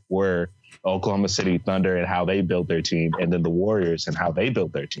came up were Oklahoma City Thunder and how they built their team, and then the Warriors and how they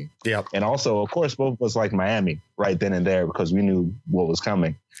built their team. Yeah. And also, of course, both of us like Miami right then and there because we knew what was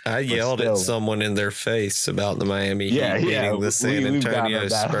coming. I yelled at someone in their face about the Miami Heat beating the San Antonio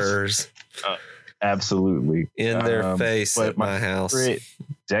Spurs. Absolutely. In their face at my house.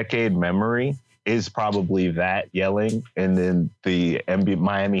 Decade memory is probably that yelling, and then the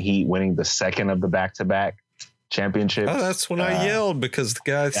Miami Heat winning the second of the back-to-back championships. Oh, that's when I yelled because the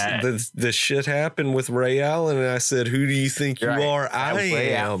guys, the shit happened with Ray Allen, and I said, "Who do you think you are?" I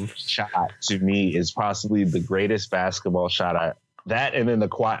am. Shot to me is possibly the greatest basketball shot. That and then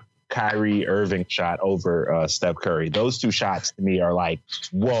the Kyrie Irving shot over Steph Curry. Those two shots to me are like,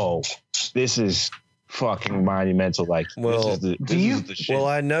 whoa, this is fucking monumental. Like, well, this is the shit. Well,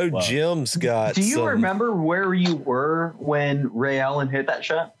 I know Jim's got. Do you remember where you were when Ray Allen hit that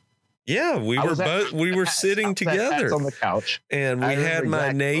shot? Yeah, we were sitting together on the couch, and we had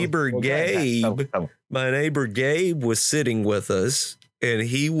my neighbor Gabe. My neighbor Gabe was sitting with us, and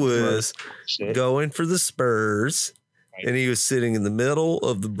he was going for the Spurs. And he was sitting in the middle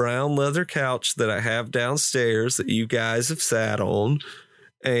of the brown leather couch that I have downstairs that you guys have sat on.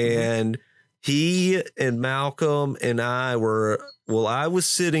 And he and Malcolm and I I was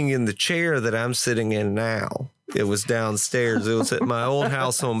sitting in the chair that I'm sitting in now. It was downstairs. It was at my old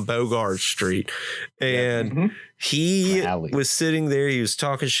house on Bogart Street. And he was sitting there. He was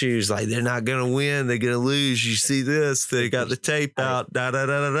talking shit. He was like, they're not going to win. They're going to lose. You see this? They got the tape out. Da, da,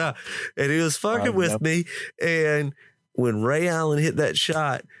 da, da, da. And he was fucking with me. And when Ray Allen hit that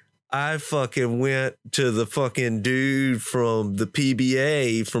shot, I fucking went to the fucking dude from the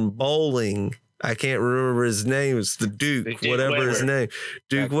PBA from bowling. I can't remember his name. It's the Duke, whatever his name.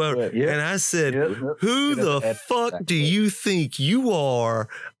 Duke Weber. And I said, who the fuck do you think you are?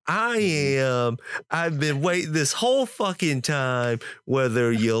 I am. I've been waiting this whole fucking time.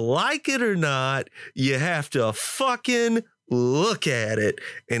 Whether you like it or not, you have to fucking look at it.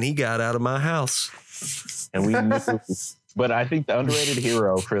 And he got out of my house. And we knew, but I think the underrated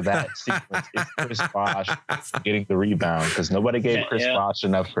hero for that sequence is Chris Bosh getting the rebound because nobody gave Chris Bosh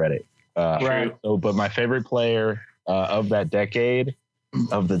enough credit. Right. So, but my favorite player of that decade,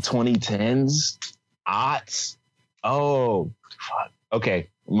 of the 2010s, aughts. Oh, fuck. Okay.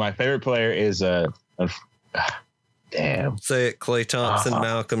 My favorite player is damn. Say it, Klay Thompson,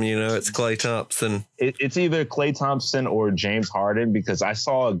 Malcolm. You know, it's Klay Thompson. It's either Klay Thompson or James Harden because I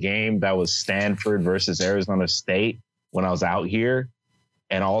saw a game that was Stanford versus Arizona State when I was out here.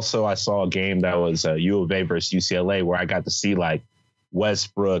 And also I saw a game that was U of A versus UCLA where I got to see like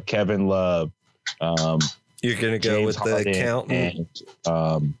Westbrook, Kevin Love. You're going to go James with Harden the accountant.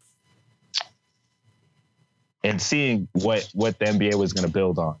 And seeing what the NBA was going to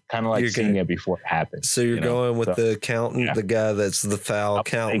build on, kind of like seeing it before it happened. So you're going with the accountant, the guy that's the foul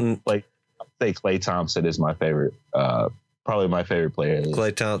accountant. I'll say Klay Thompson is my favorite, probably my favorite player.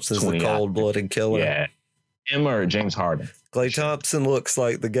 Klay Thompson's the cold-blooded killer. Yeah, him or James Harden. Klay Thompson looks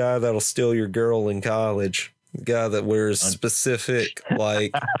like the guy that'll steal your girl in college. The guy that wears specific,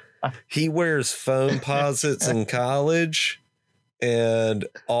 like he wears phone posits in college. And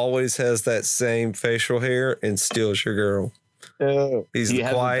always has that same facial hair and steals your girl. He's the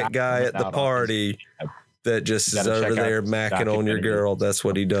quiet guy at the party that just is over there macking on your girl. That's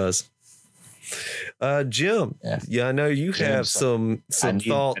what he does. Jim, I know you have some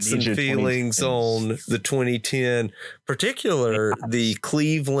thoughts and feelings on the 2010, particular the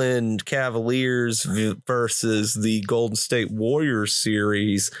Cleveland Cavaliers versus the Golden State Warriors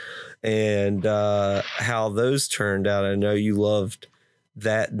series. And how those turned out. I know you loved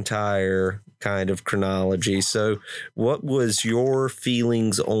that entire kind of chronology. So what was your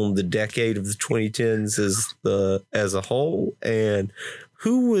feelings on the decade of the 2010s as a whole, and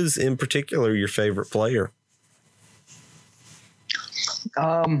who was in particular your favorite player?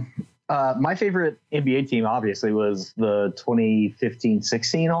 My favorite NBA team obviously was the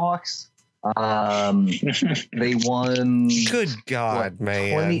 2015-16 Hawks. They won. Good God,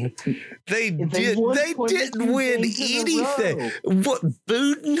 man! They didn't win anything. What,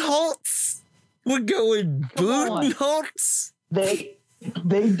 Budenholtz? We're going Budenholtz. They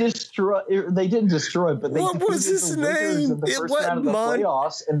didn't destroy, but they what was his name? In the first round of the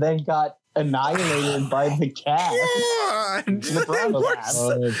playoffs, and then got annihilated by the Cavs.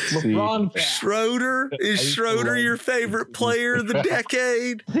 LeBron. Schroeder? Is Schroeder your favorite player of the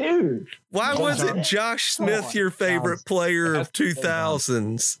decade? Dude. Why wasn't Josh Smith your favorite player of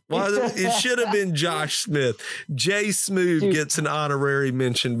 2000s? It should have been Josh Smith. Jay Smooth gets an honorary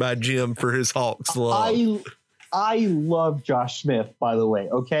mention by Jim for his Hawks love. I love Josh Smith, by the way.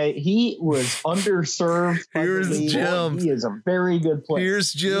 Okay, he was underserved. Here's Jim. He is a very good player.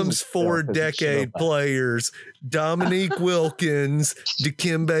 Here's Jim's 4-decade players: Dominique Wilkins,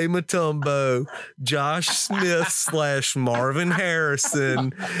 Dikembe Mutombo, Josh Smith / Marvin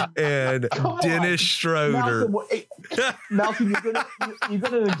Harrison, and Dennis Schroeder. Malcolm, you're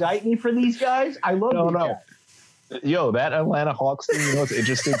gonna indict me for these guys? I love these guys. Yo, that Atlanta Hawks team, you know what's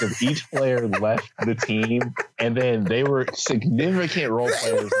interesting? Because each player left the team, and then they were significant role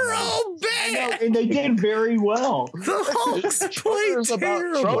players. They were all bad. And they did very well. The Hawks played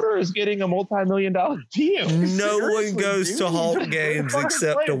terrible. Schroeder is getting a multi-million-dollar deal. No one goes to Hawk games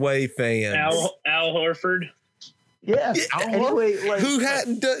except away fans. Al Horford. Yeah. Anyway, who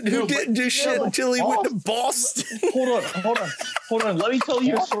didn't do shit until he went to Boston. Hold on. Let me tell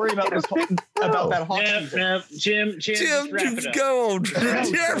you a story about that Hawks. Jim, go on.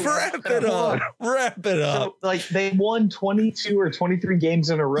 Wrap it up. So, like, they won 22 or 23 games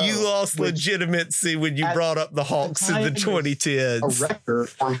in a row. You lost legitimacy when you brought up the Hawks in the 2010s. A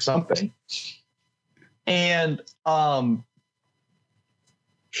record or something. And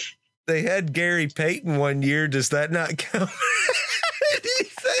they had Gary Payton one year. Does that not count?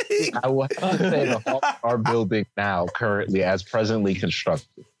 Anything? I would say the Hawks are building now, currently, as presently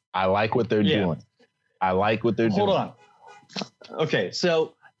constructed. I like what they're doing. Hold on. Okay,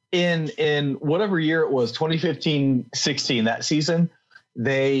 so in whatever year it was, 2015-16, that season,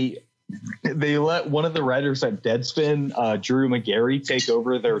 they let one of the writers at Deadspin, Drew McGarry, take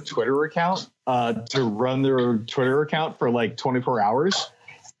over their Twitter account to run their Twitter account for like 24 hours.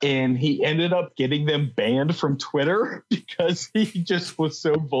 And he ended up getting them banned from Twitter because he just was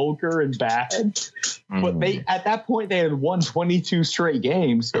so vulgar and bad. But at that point, they had won 22 straight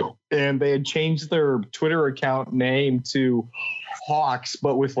games, and they had changed their Twitter account name to Hawks,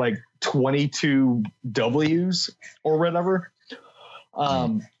 but with like 22 W's or whatever.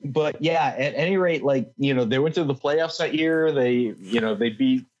 But yeah, at any rate, like, you know, they went to the playoffs that year. They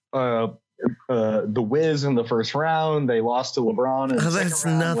beat the Wiz in the first round. They lost to LeBron. That's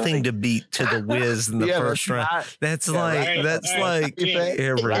nothing to beat to the Wiz in the first round. That's like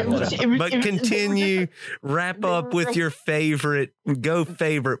irrelevant. But continue. Wrap up with your favorite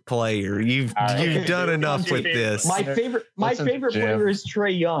player. You've done enough with this. My favorite player is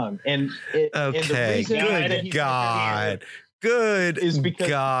Trae Young, and good God. Good is because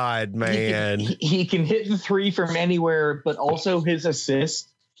God, man. He can hit the three from anywhere, but also his assist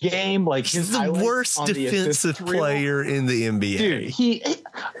game, like he's the worst defensive player in the NBA.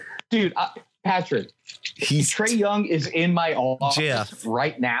 Patrick, Trae Young is in my office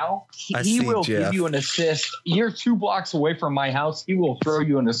right now. He will give you an assist. You're 2 blocks away from my house. He will throw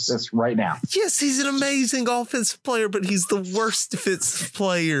you an assist right now. Yes, he's an amazing offensive player, but he's the worst defensive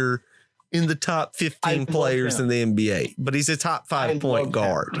player in the top 15 players in the NBA. But he's a top 5 point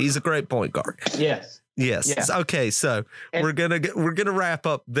guard. He's a great point guard. Yes. Yeah. Okay, so we're gonna wrap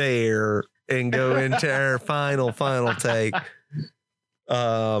up there and go into our final take.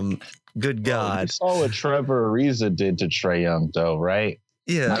 Good God! You saw what Trevor Ariza did to Trae Young, though, right?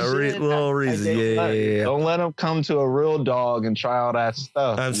 Yeah, little reason. Yeah. Don't let him come to a real dog and try all that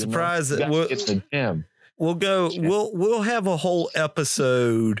stuff. I'm surprised that it's the gym. We'll go. We'll have a whole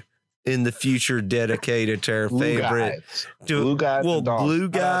episode in the future dedicated to our favorite Blue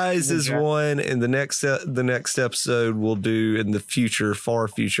Guys is one, and the next episode we'll do in the future, far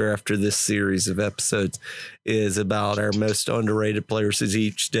future, after this series of episodes, is about our most underrated players of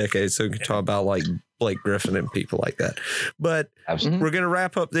each decade. So we can talk about like Blake Griffin and people like that. But we're going to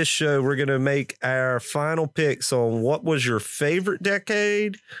wrap up this show. We're going to make our final picks on what was your favorite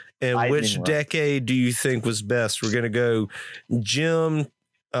decade And which decade do you think was best? We're going to go Jim,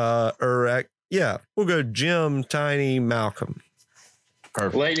 we'll go Jim, Tiny, Malcolm.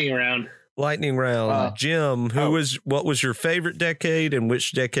 Perfect. Lightning round. Jim, what was your favorite decade, and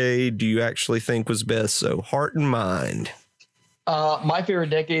which decade do you actually think was best? So heart and mind. My favorite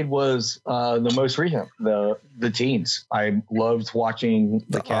decade was the most recent, the teens. I loved watching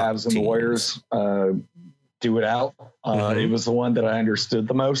the Cavs and the Warriors do it out. It was the one that I understood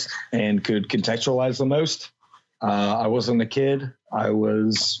the most and could contextualize the most. I wasn't a kid. I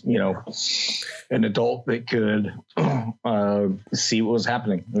was, an adult that could see what was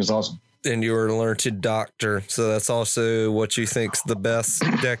happening. It was awesome. And you were a learned doctor, so that's also what you think's the best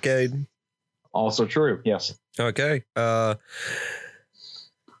decade? Also true, yes. Okay.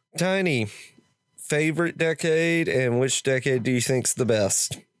 Tiny, favorite decade, and which decade do you think's the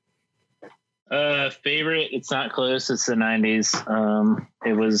best? Favorite, it's not close. It's the 90s.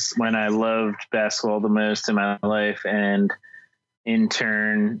 It was when I loved basketball the most in my life, and in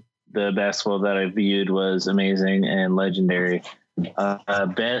turn, the basketball that I viewed was amazing and legendary.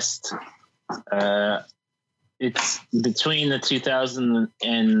 Best, it's between the 2000s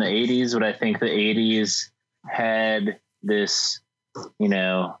and the 80s, but I think the 80s had this,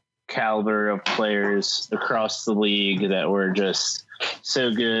 caliber of players across the league that were just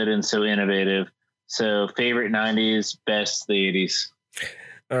so good and so innovative. So favorite 90s, best the 80s.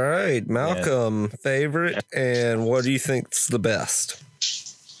 All right, Malcolm, favorite, and what do you think's the best?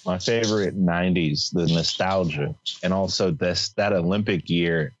 My favorite 90s, the nostalgia, and also that Olympic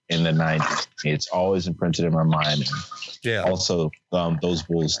year in the 90s. It's always imprinted in my mind. Yeah. Also, those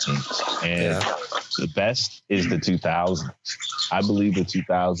Bulls teams. And the best is the 2000s. I believe the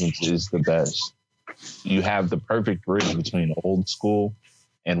 2000s is the best. You have the perfect bridge between old school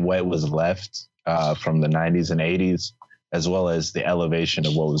and what was left from the 90s and 80s, as well as the elevation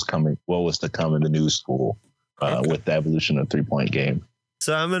of what was to come in the new school with the evolution of three-point game.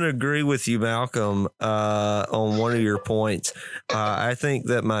 So I'm going to agree with you, Malcolm, on one of your points. I think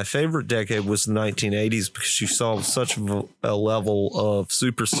that my favorite decade was the 1980s because you saw such a level of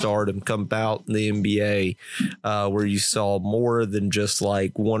superstardom come out in the NBA where you saw more than just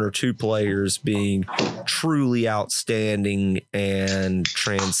like one or two players being truly outstanding and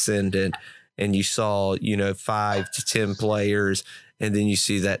transcendent. And you saw, 5 to 10 players, and then you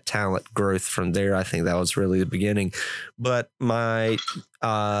see that talent growth from there. I think that was really the beginning. But my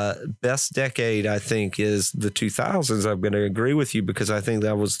best decade, I think, is the 2000s. I'm going to agree with you because I think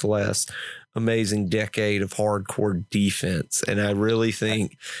that was the last amazing decade of hardcore defense. And I really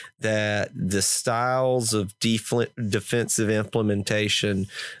think that the styles of defensive implementation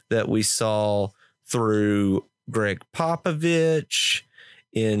that we saw through Greg Popovich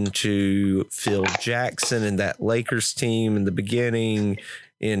into Phil Jackson and that Lakers team in the beginning,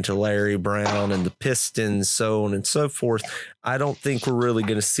 into Larry Brown and the Pistons, so on and so forth. I don't think we're really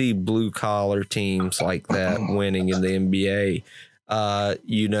going to see blue collar teams like that winning in the NBA.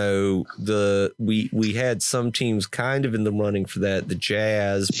 We had some teams kind of in the running for that, the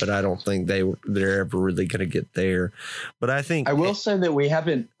Jazz, but I don't think they're ever really going to get there. But I think I will say that we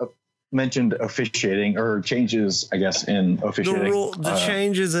haven't mentioned officiating or changes, I guess, in officiating. The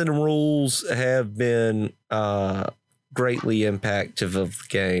changes in rules have been greatly impactful of the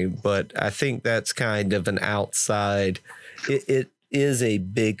game, but I think that's kind of an outside. It is a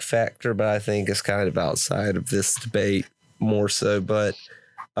big factor, but I think it's kind of outside of this debate more so. But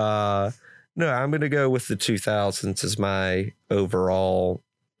no, I'm going to go with the 2000s as my overall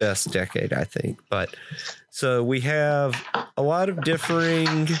best decade, I think. But so we have a lot of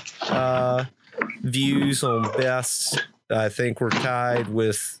differing views on best. I think we're tied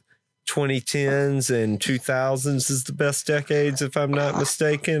with 2010s and 2000s is the best decades, if I'm not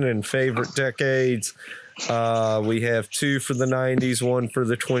mistaken. And favorite decades, we have 2 for the 90s, 1 for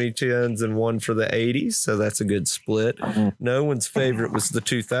the 2010s, and 1 for the 80s. So that's a good split. No one's favorite was the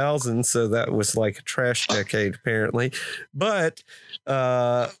 2000s, so that was like a trash decade, apparently. But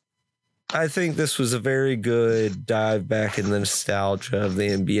I think this was a very good dive back in the nostalgia of the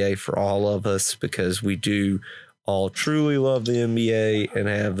NBA for all of us, because we do all truly love the NBA and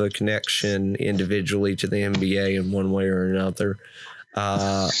have a connection individually to the NBA in one way or another.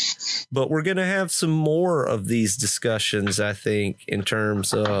 But we're going to have some more of these discussions, I think, in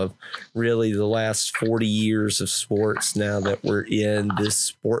terms of really the last 40 years of sports now that we're in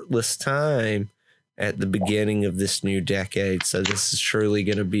this sportless time at the beginning of this new decade. So this is truly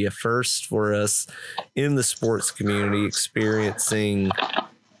going to be a first for us in the sports community experiencing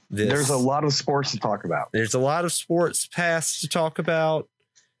this. There's a lot of sports to talk about. There's a lot of sports past to talk about.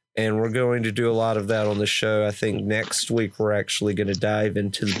 And we're going to do a lot of that on the show. I think next week we're actually going to dive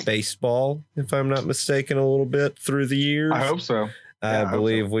into the baseball, if I'm not mistaken, a little bit through the years. I hope so. I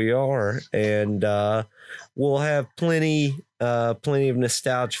believe we are. And we'll have plenty of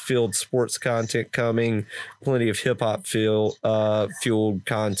nostalgia-filled sports content coming, plenty of hip-hop fueled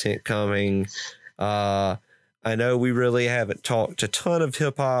content coming. I know we really haven't talked a ton of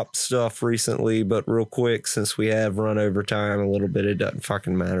hip-hop stuff recently, but real quick, since we have run over time a little bit, it doesn't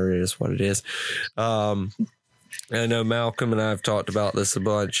fucking matter. It is what it is. I know Malcolm and I have talked about this a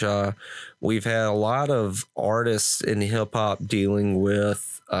bunch. We've had a lot of artists in hip-hop dealing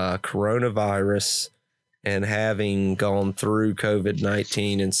with coronavirus and having gone through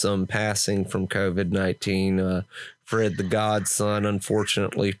COVID-19 and some passing from COVID-19. Fred the Godson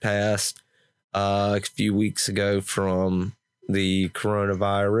unfortunately passed a few weeks ago from the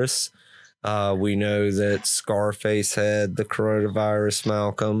coronavirus. We know that Scarface had the coronavirus,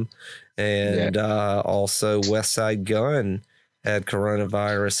 Malcolm, and also West Side Gun had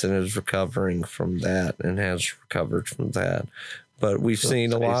coronavirus and is recovering from that and has recovered from that. But we've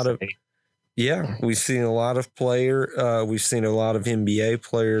seen a lot of we've seen a lot of we've seen a lot of NBA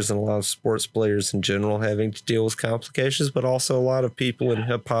players and a lot of sports players in general having to deal with complications, but also a lot of people in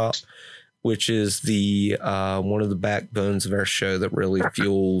hip hop, which is the one of the backbones of our show that really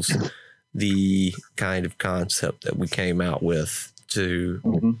fuels the kind of concept that we came out with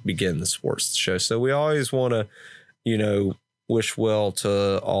to begin the sports show. So we always want to, wish well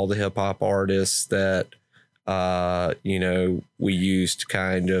to all the hip hop artists that, we use to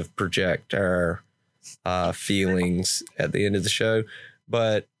kind of project our feelings at the end of the show.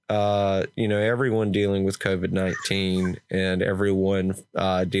 But everyone dealing with COVID-19 and everyone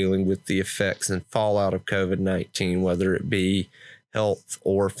dealing with the effects and fallout of COVID-19, whether it be health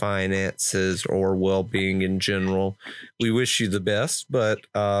or finances or well-being in general, we wish you the best. But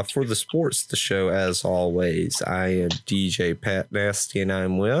for the sports, the show, as always, I am DJ Pat Nasty, and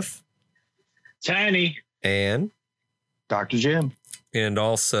I'm with Tiny and Dr. Jim, and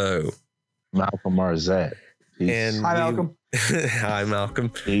also Malcolm Marzette. And hi, Malcolm. Hi, Malcolm.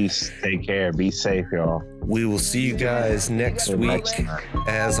 Peace. Take care. Be safe, y'all. We will see you guys next week,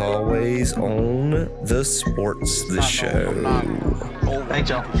 as always, on the Sports The Show. Thanks,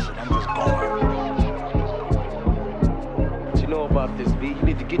 y'all. What you know about this, B? You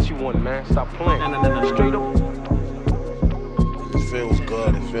need to get you one, man. Stop playing. No. Straight up. It feels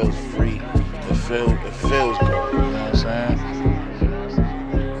good. It feels free. It feels good. You know what I'm saying?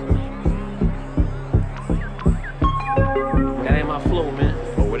 That ain't my flow, man.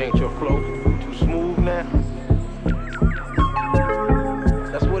 Oh, it ain't your flow? Too smooth now?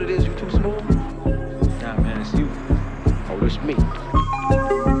 That's what it is, you too smooth? Nah, man, it's you. Oh, it's me.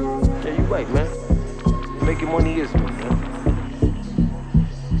 Yeah, you right, man. Making money is me, man.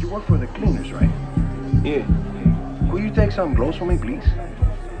 You work for the cleaners, right? Yeah. Could you take some clothes for me, please?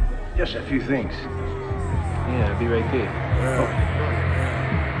 Just a few things. Yeah, I'll be right there.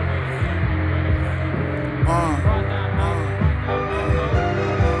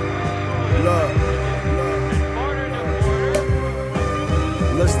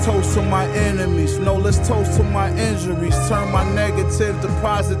 Let's toast to my enemies. No, let's toast to my injuries. Turn my negative to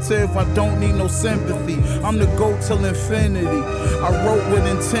positive. I don't need no sympathy. I'm the GOAT till infinity. I wrote with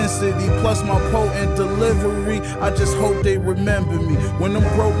intensity, plus my potent delivery. I just hope they remember me. When them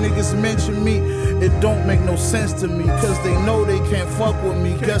broke niggas mention me, it don't make no sense to me. Cause they know they can't fuck with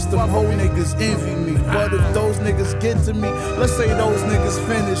me. Guess them whole niggas envy me. But if those niggas get to me, let's say those niggas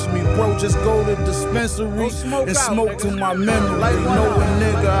finish me. Bro, just go to dispensary and smoke to my memory. Know a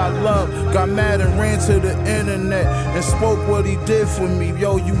nigga I love got mad and ran to the internet and spoke what he did for me.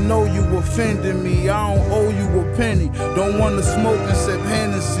 Yo, you know you offended me. I don't owe you a penny. Don't wanna smoke and sip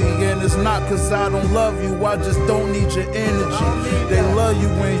Hennessy. And it's not cause I don't love you, I just don't need your energy. They love you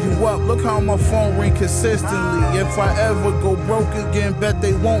when you up. Look how my phone ring consistently. If I ever go broke again, bet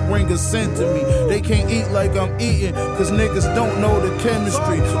they won't bring a cent to me. They can't eat like I'm eating, cause niggas don't know the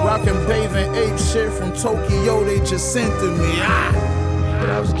chemistry. Rockin' bathing ape shit from Tokyo, they just sent to me. But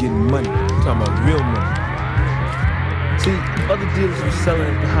I was getting money. I'm talking about real money. See, other dealers were selling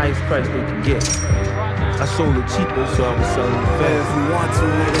at the highest price they could get. I sold it cheaper, so I was selling it fast. If you want to,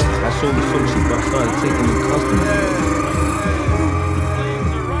 nigga. I sold it so cheap, I started taking new customers.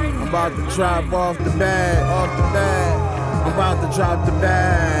 I'm about to drop off the bag, I'm about to drop the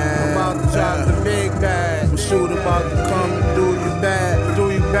bag, I'm about to drop the big bag. I'm shoot about to come and do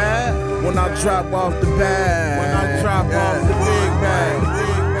you bad. When I drop off the bag, off the big bag.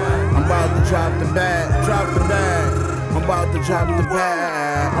 I'm about to drop the bag, I'm about to drop the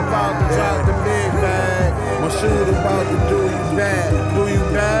bag, I'm about to drop the big bag. My shoot about to do you bad. Do you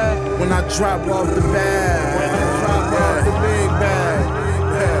bad? When I drop off the bag. When I drop off the big bag.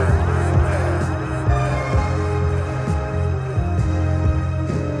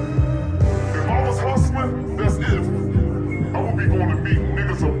 If I was hustling, that's if. I would be going to meet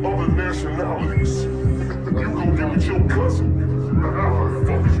niggas of other nationalities. You go get with your cousin. What the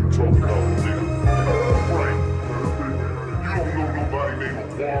fuck is you talking about, nigga? Right. You don't know nobody named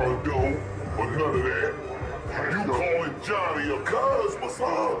Eduardo or none of that. You calling Johnny a cuz, my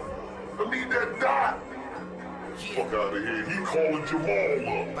son. I need that dot. Fuck out of here. He calling Jamal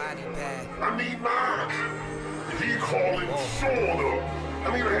up. I need mine. He calling Sean up. I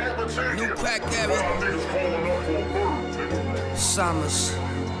need a half a check. New crack area. Niggas calling up for a bird ticket. Summers.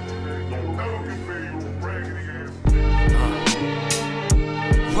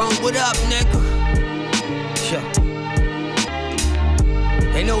 Run, what up, nigga? Yeah.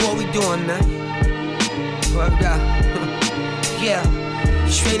 They know what we doing, man. Word up. Yeah.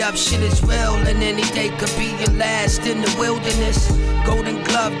 Straight up shit is real, and any day could be your last in the wilderness. Golden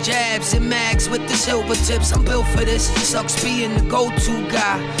glove jabs and mags with the silver tips. I'm built for this. Sucks being the go-to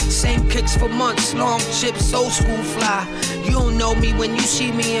guy. Same kicks for months, long chips, old school fly. You don't know me when you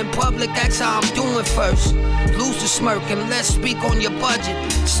see me in public. That's how I'm doing first. Lose the smirk and let's speak on your budget.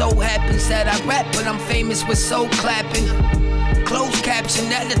 So happens that I rap, but I'm famous with soul clapping. Closed caption,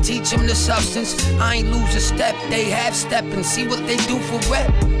 that'll teach them the substance. I ain't lose a step, they half step and see what they do for rep.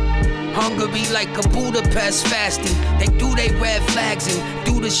 Hungry like a Budapest fasting. They do they red flags and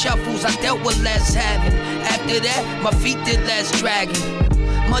do the shuffles. I dealt with less having. After that, my feet did less dragging.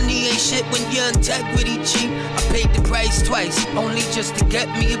 Money ain't shit when your integrity cheap. I paid the price twice, only just to get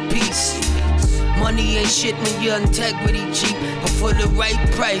me a piece. Money ain't shit when your integrity cheap. But for the right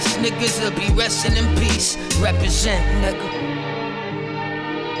price, niggas will be resting in peace. Represent, nigga.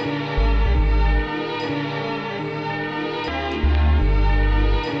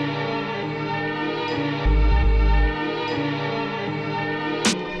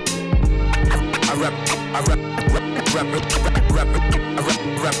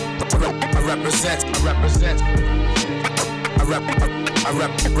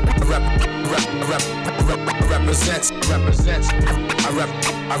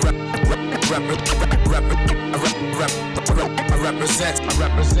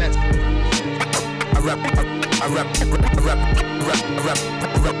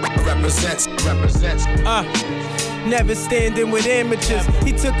 Never standing with amateurs.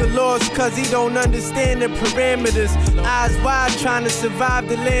 He took a loss cause he don't understand the parameters. Eyes wide trying to survive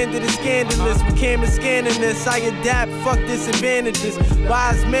the land of the scandalous. With cameras scanning this, I adapt, fuck disadvantages.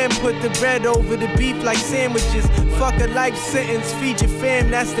 Wise men put the bread over the beef like sandwiches. Fuck a life sentence, feed your fam,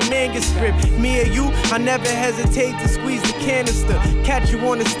 that's the manuscript. Me or you, I never hesitate to squeeze the canister. Catch you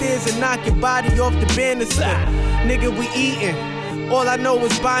on the stairs and knock your body off the banister. Nigga, we eatin'. All I know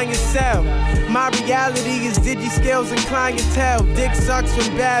is buy and sell. My reality is digi-scales and clientele. Dick sucks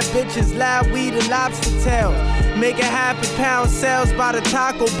from bad bitches, loud weed and lobster tail. Making £5 sales by the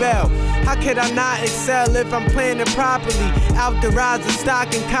Taco Bell. How could I not excel if I'm planning properly? Out the rise of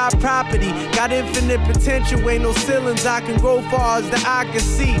stock and cop property. Got infinite potential, ain't no ceilings. I can go far as the eye can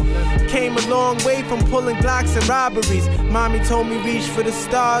see. Came a long way from pulling Glocks and robberies. Mommy told me reach for the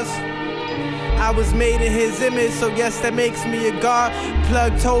stars. I was made in his image, so yes, that makes me a god.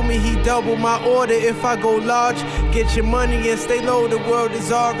 Plug told me he double my order if I go large. Get your money and stay low, the world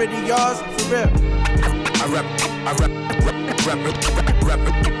is already yours, for real. I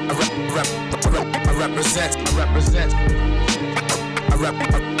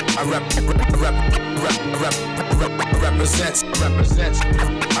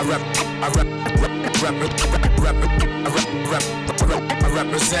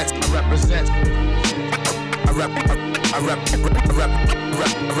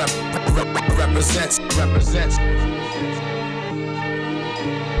represent.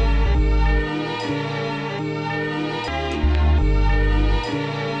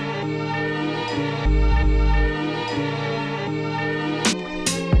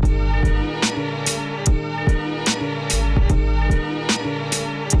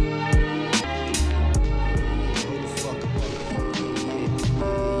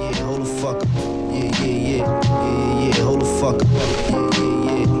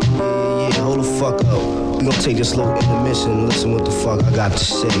 Take this little intermission and listen what the fuck I got to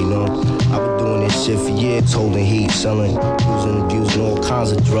say, you know? I've been doing this shit for years, holding heat, selling, using, abusing all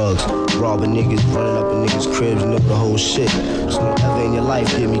kinds of drugs, robbing niggas, running up in niggas' cribs, you know the whole shit. So don't ever in your life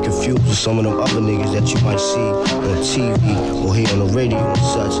get me confused with some of them other niggas that you might see on TV or hear on the radio and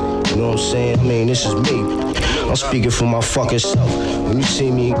such. You know what I'm saying? I mean, this is me. I'm speaking for my fucking self. When you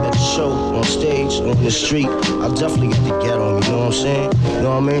see me at the show, on stage, on the street, I definitely got the get on me, you know what I'm saying? You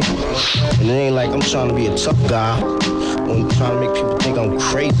know what I mean? And it ain't like I'm trying to be a tough guy, or I'm trying to make people think I'm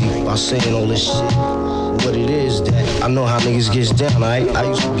crazy by saying all this shit. What it is that I know how niggas gets down, I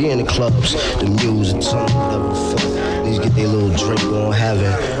used to be in the clubs, the Muse, the Tunnel, whatever the fuck. Niggas get their little drink on,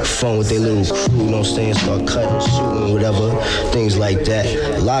 having fun with their little crew, you know what I'm saying? Start cutting, shooting, whatever, things like that.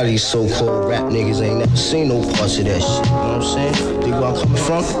 A lot of these so-called rap niggas ain't never seen no parts of that shit, you know what I'm saying? Think where I'm coming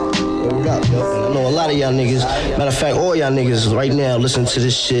from? Word up, yo. And I know a lot of y'all niggas, matter of fact, all y'all niggas right now listen to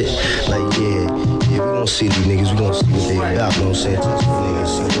this shit, like, yeah, we gon' see these niggas, we gon' see what they about, you know what I'm saying? Touch the niggas,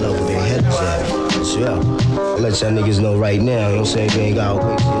 see the level they headed at. So, yeah, I'll let y'all niggas know right now, you know what I'm saying? You ain't gotta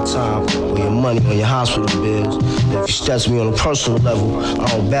waste your time or your money on your hospital bills. And if you stretch me on a personal level, I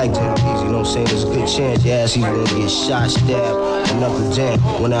don't back down easy, you know what I'm saying? There's a good chance your ass either gonna get shot, stabbed, or knuckled down,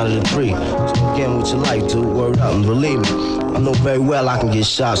 1 out of the 3. So again, with your life, dude, word up, and believe me, I know very well I can get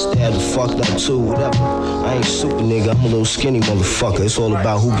shot, stabbed, or fucked up too, whatever. I ain't super nigga, I'm a little skinny motherfucker. It's all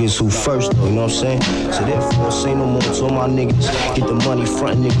about who gets who first though, you know what I'm saying? So therefore, say no more to all my niggas, get the money,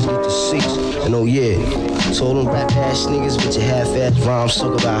 front niggas, get the seats. And oh yeah, told them rap ass niggas with your half ass rhymes,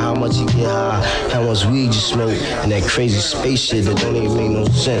 talk about how much you get high, how much weed you smoke, and that crazy space shit that don't even make no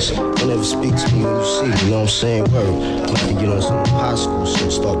sense. Don't ever speak to me when you see me, you know what I'm saying? Word, I'm about to get on some high school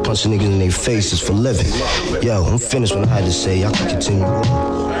shit, start punching niggas in their faces for living. Yo, I'm finished what I had to say, y'all can continue on.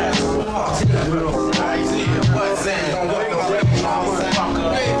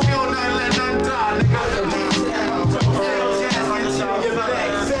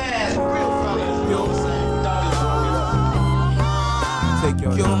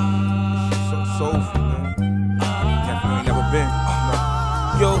 Yo, so soulful, man. Definitely ain't never been.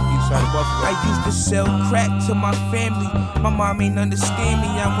 Yo, I used to sell crack to my family. My mom ain't understand me.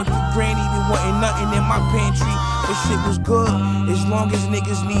 I went to granny, there wasn't nothing in my pantry. But shit was good, as long as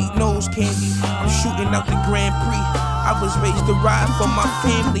niggas need nose candy. I'm shooting out the Grand Prix. I was raised to ride for my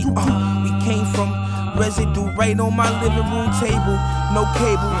family. We came from residue right on my living room table. No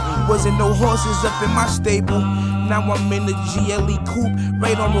cable, wasn't no horses up in my stable. Now I'm in the GLE coupe,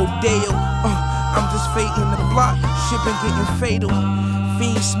 right on Rodeo. I'm just fading the block, shipping getting fatal.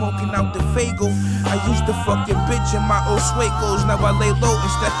 Fiend smoking out the Fago. I used to fuck your bitch in my old Suegos. Now I lay low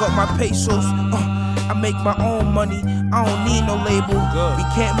and stack up my pesos. I make my own money, I don't need no label. We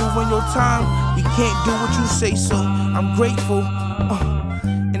can't move on your time, we can't do what you say so. I'm grateful,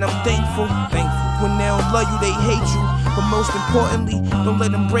 and I'm thankful. When they don't love you, they hate you. But most importantly, don't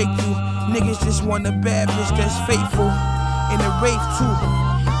let them break you. Niggas just want a bad bitch that's faithful. And a rape too.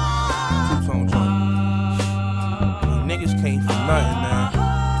 Two-tone joint. Niggas came from nothing, man.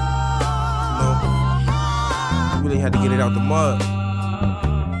 You know, you really had to get it out the mud.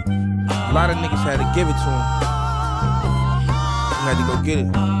 A lot of niggas had to give it to them. You had to go get it.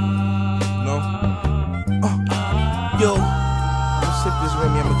 You know? Yo, I'ma sip this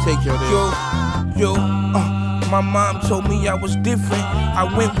Remy, I'ma take y'all there. Yo, my mom told me I was different. I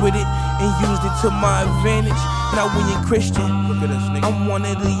went with it and used it to my advantage. Now we ain't Christian. Look at us, nigga. I'm one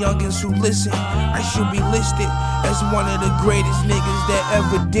of the youngins who listen. I should be listed as one of the greatest niggas that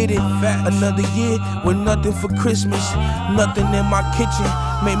ever did it. Another year with nothing for Christmas, nothing in my kitchen.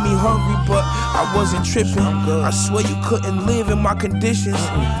 Made me hungry, but I wasn't tripping. I swear you couldn't live in my conditions.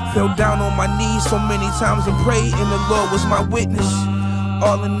 Fell down on my knees so many times and prayed, and the Lord was my witness.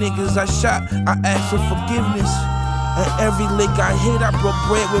 All the niggas I shot, I asked for forgiveness. And every lick I hit, I broke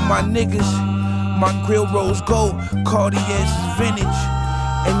bread with my niggas. My grill rose gold, Cartier's is vintage.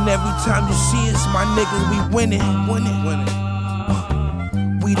 And every time you see us, my niggas, we winning.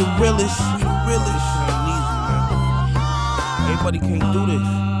 We the realest. It ain't easy, man. Everybody can't do this.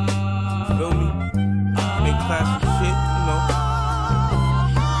 Feel me? Make classic shit, you know.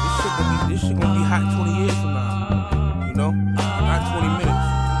 This shit gonna be hot 20 years from now. You know? Not 20 minutes.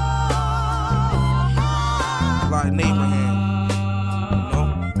 Like Abraham, you know?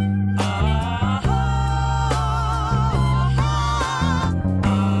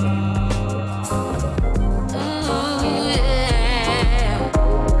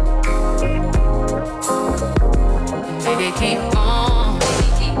 Baby, keep on.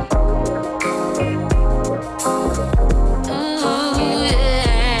 Ooh, yeah.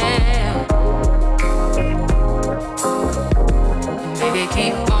 Baby,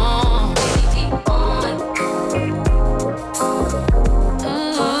 keep on.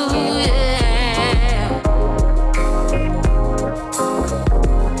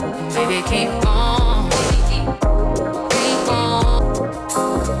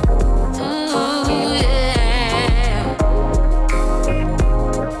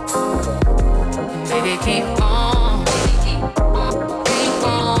 Keep on.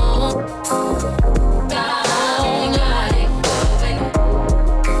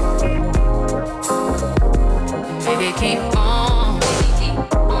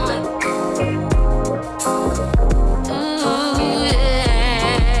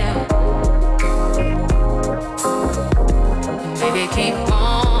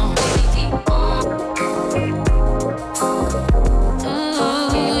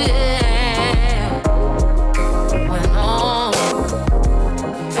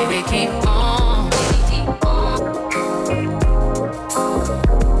 Baby, keep on. Keep on.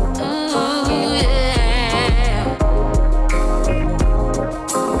 Ooh, yeah.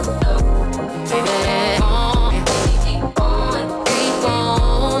 Baby, keep on. Keep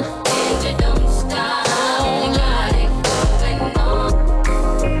on. And you don't stop. You got it going on.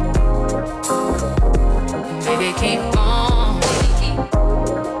 Baby, keep on. Keep on.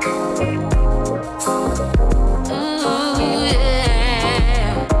 Ooh, yeah.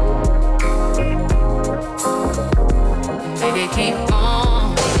 Baby, keep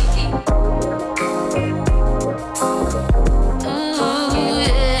on. Keep on. Ooh,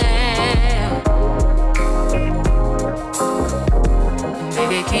 yeah.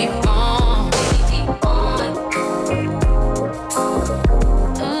 Baby, keep on. Keep on.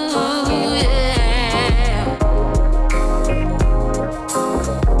 Ooh,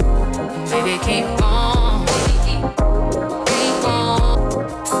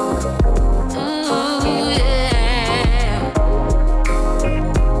 yeah.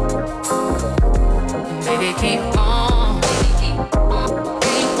 Baby, keep on. Keep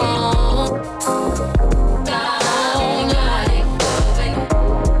on.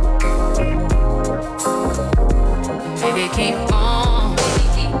 Baby, keep on.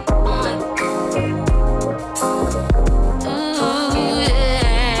 Ooh,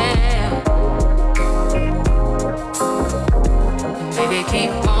 yeah. Baby,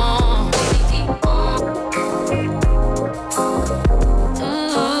 keep on.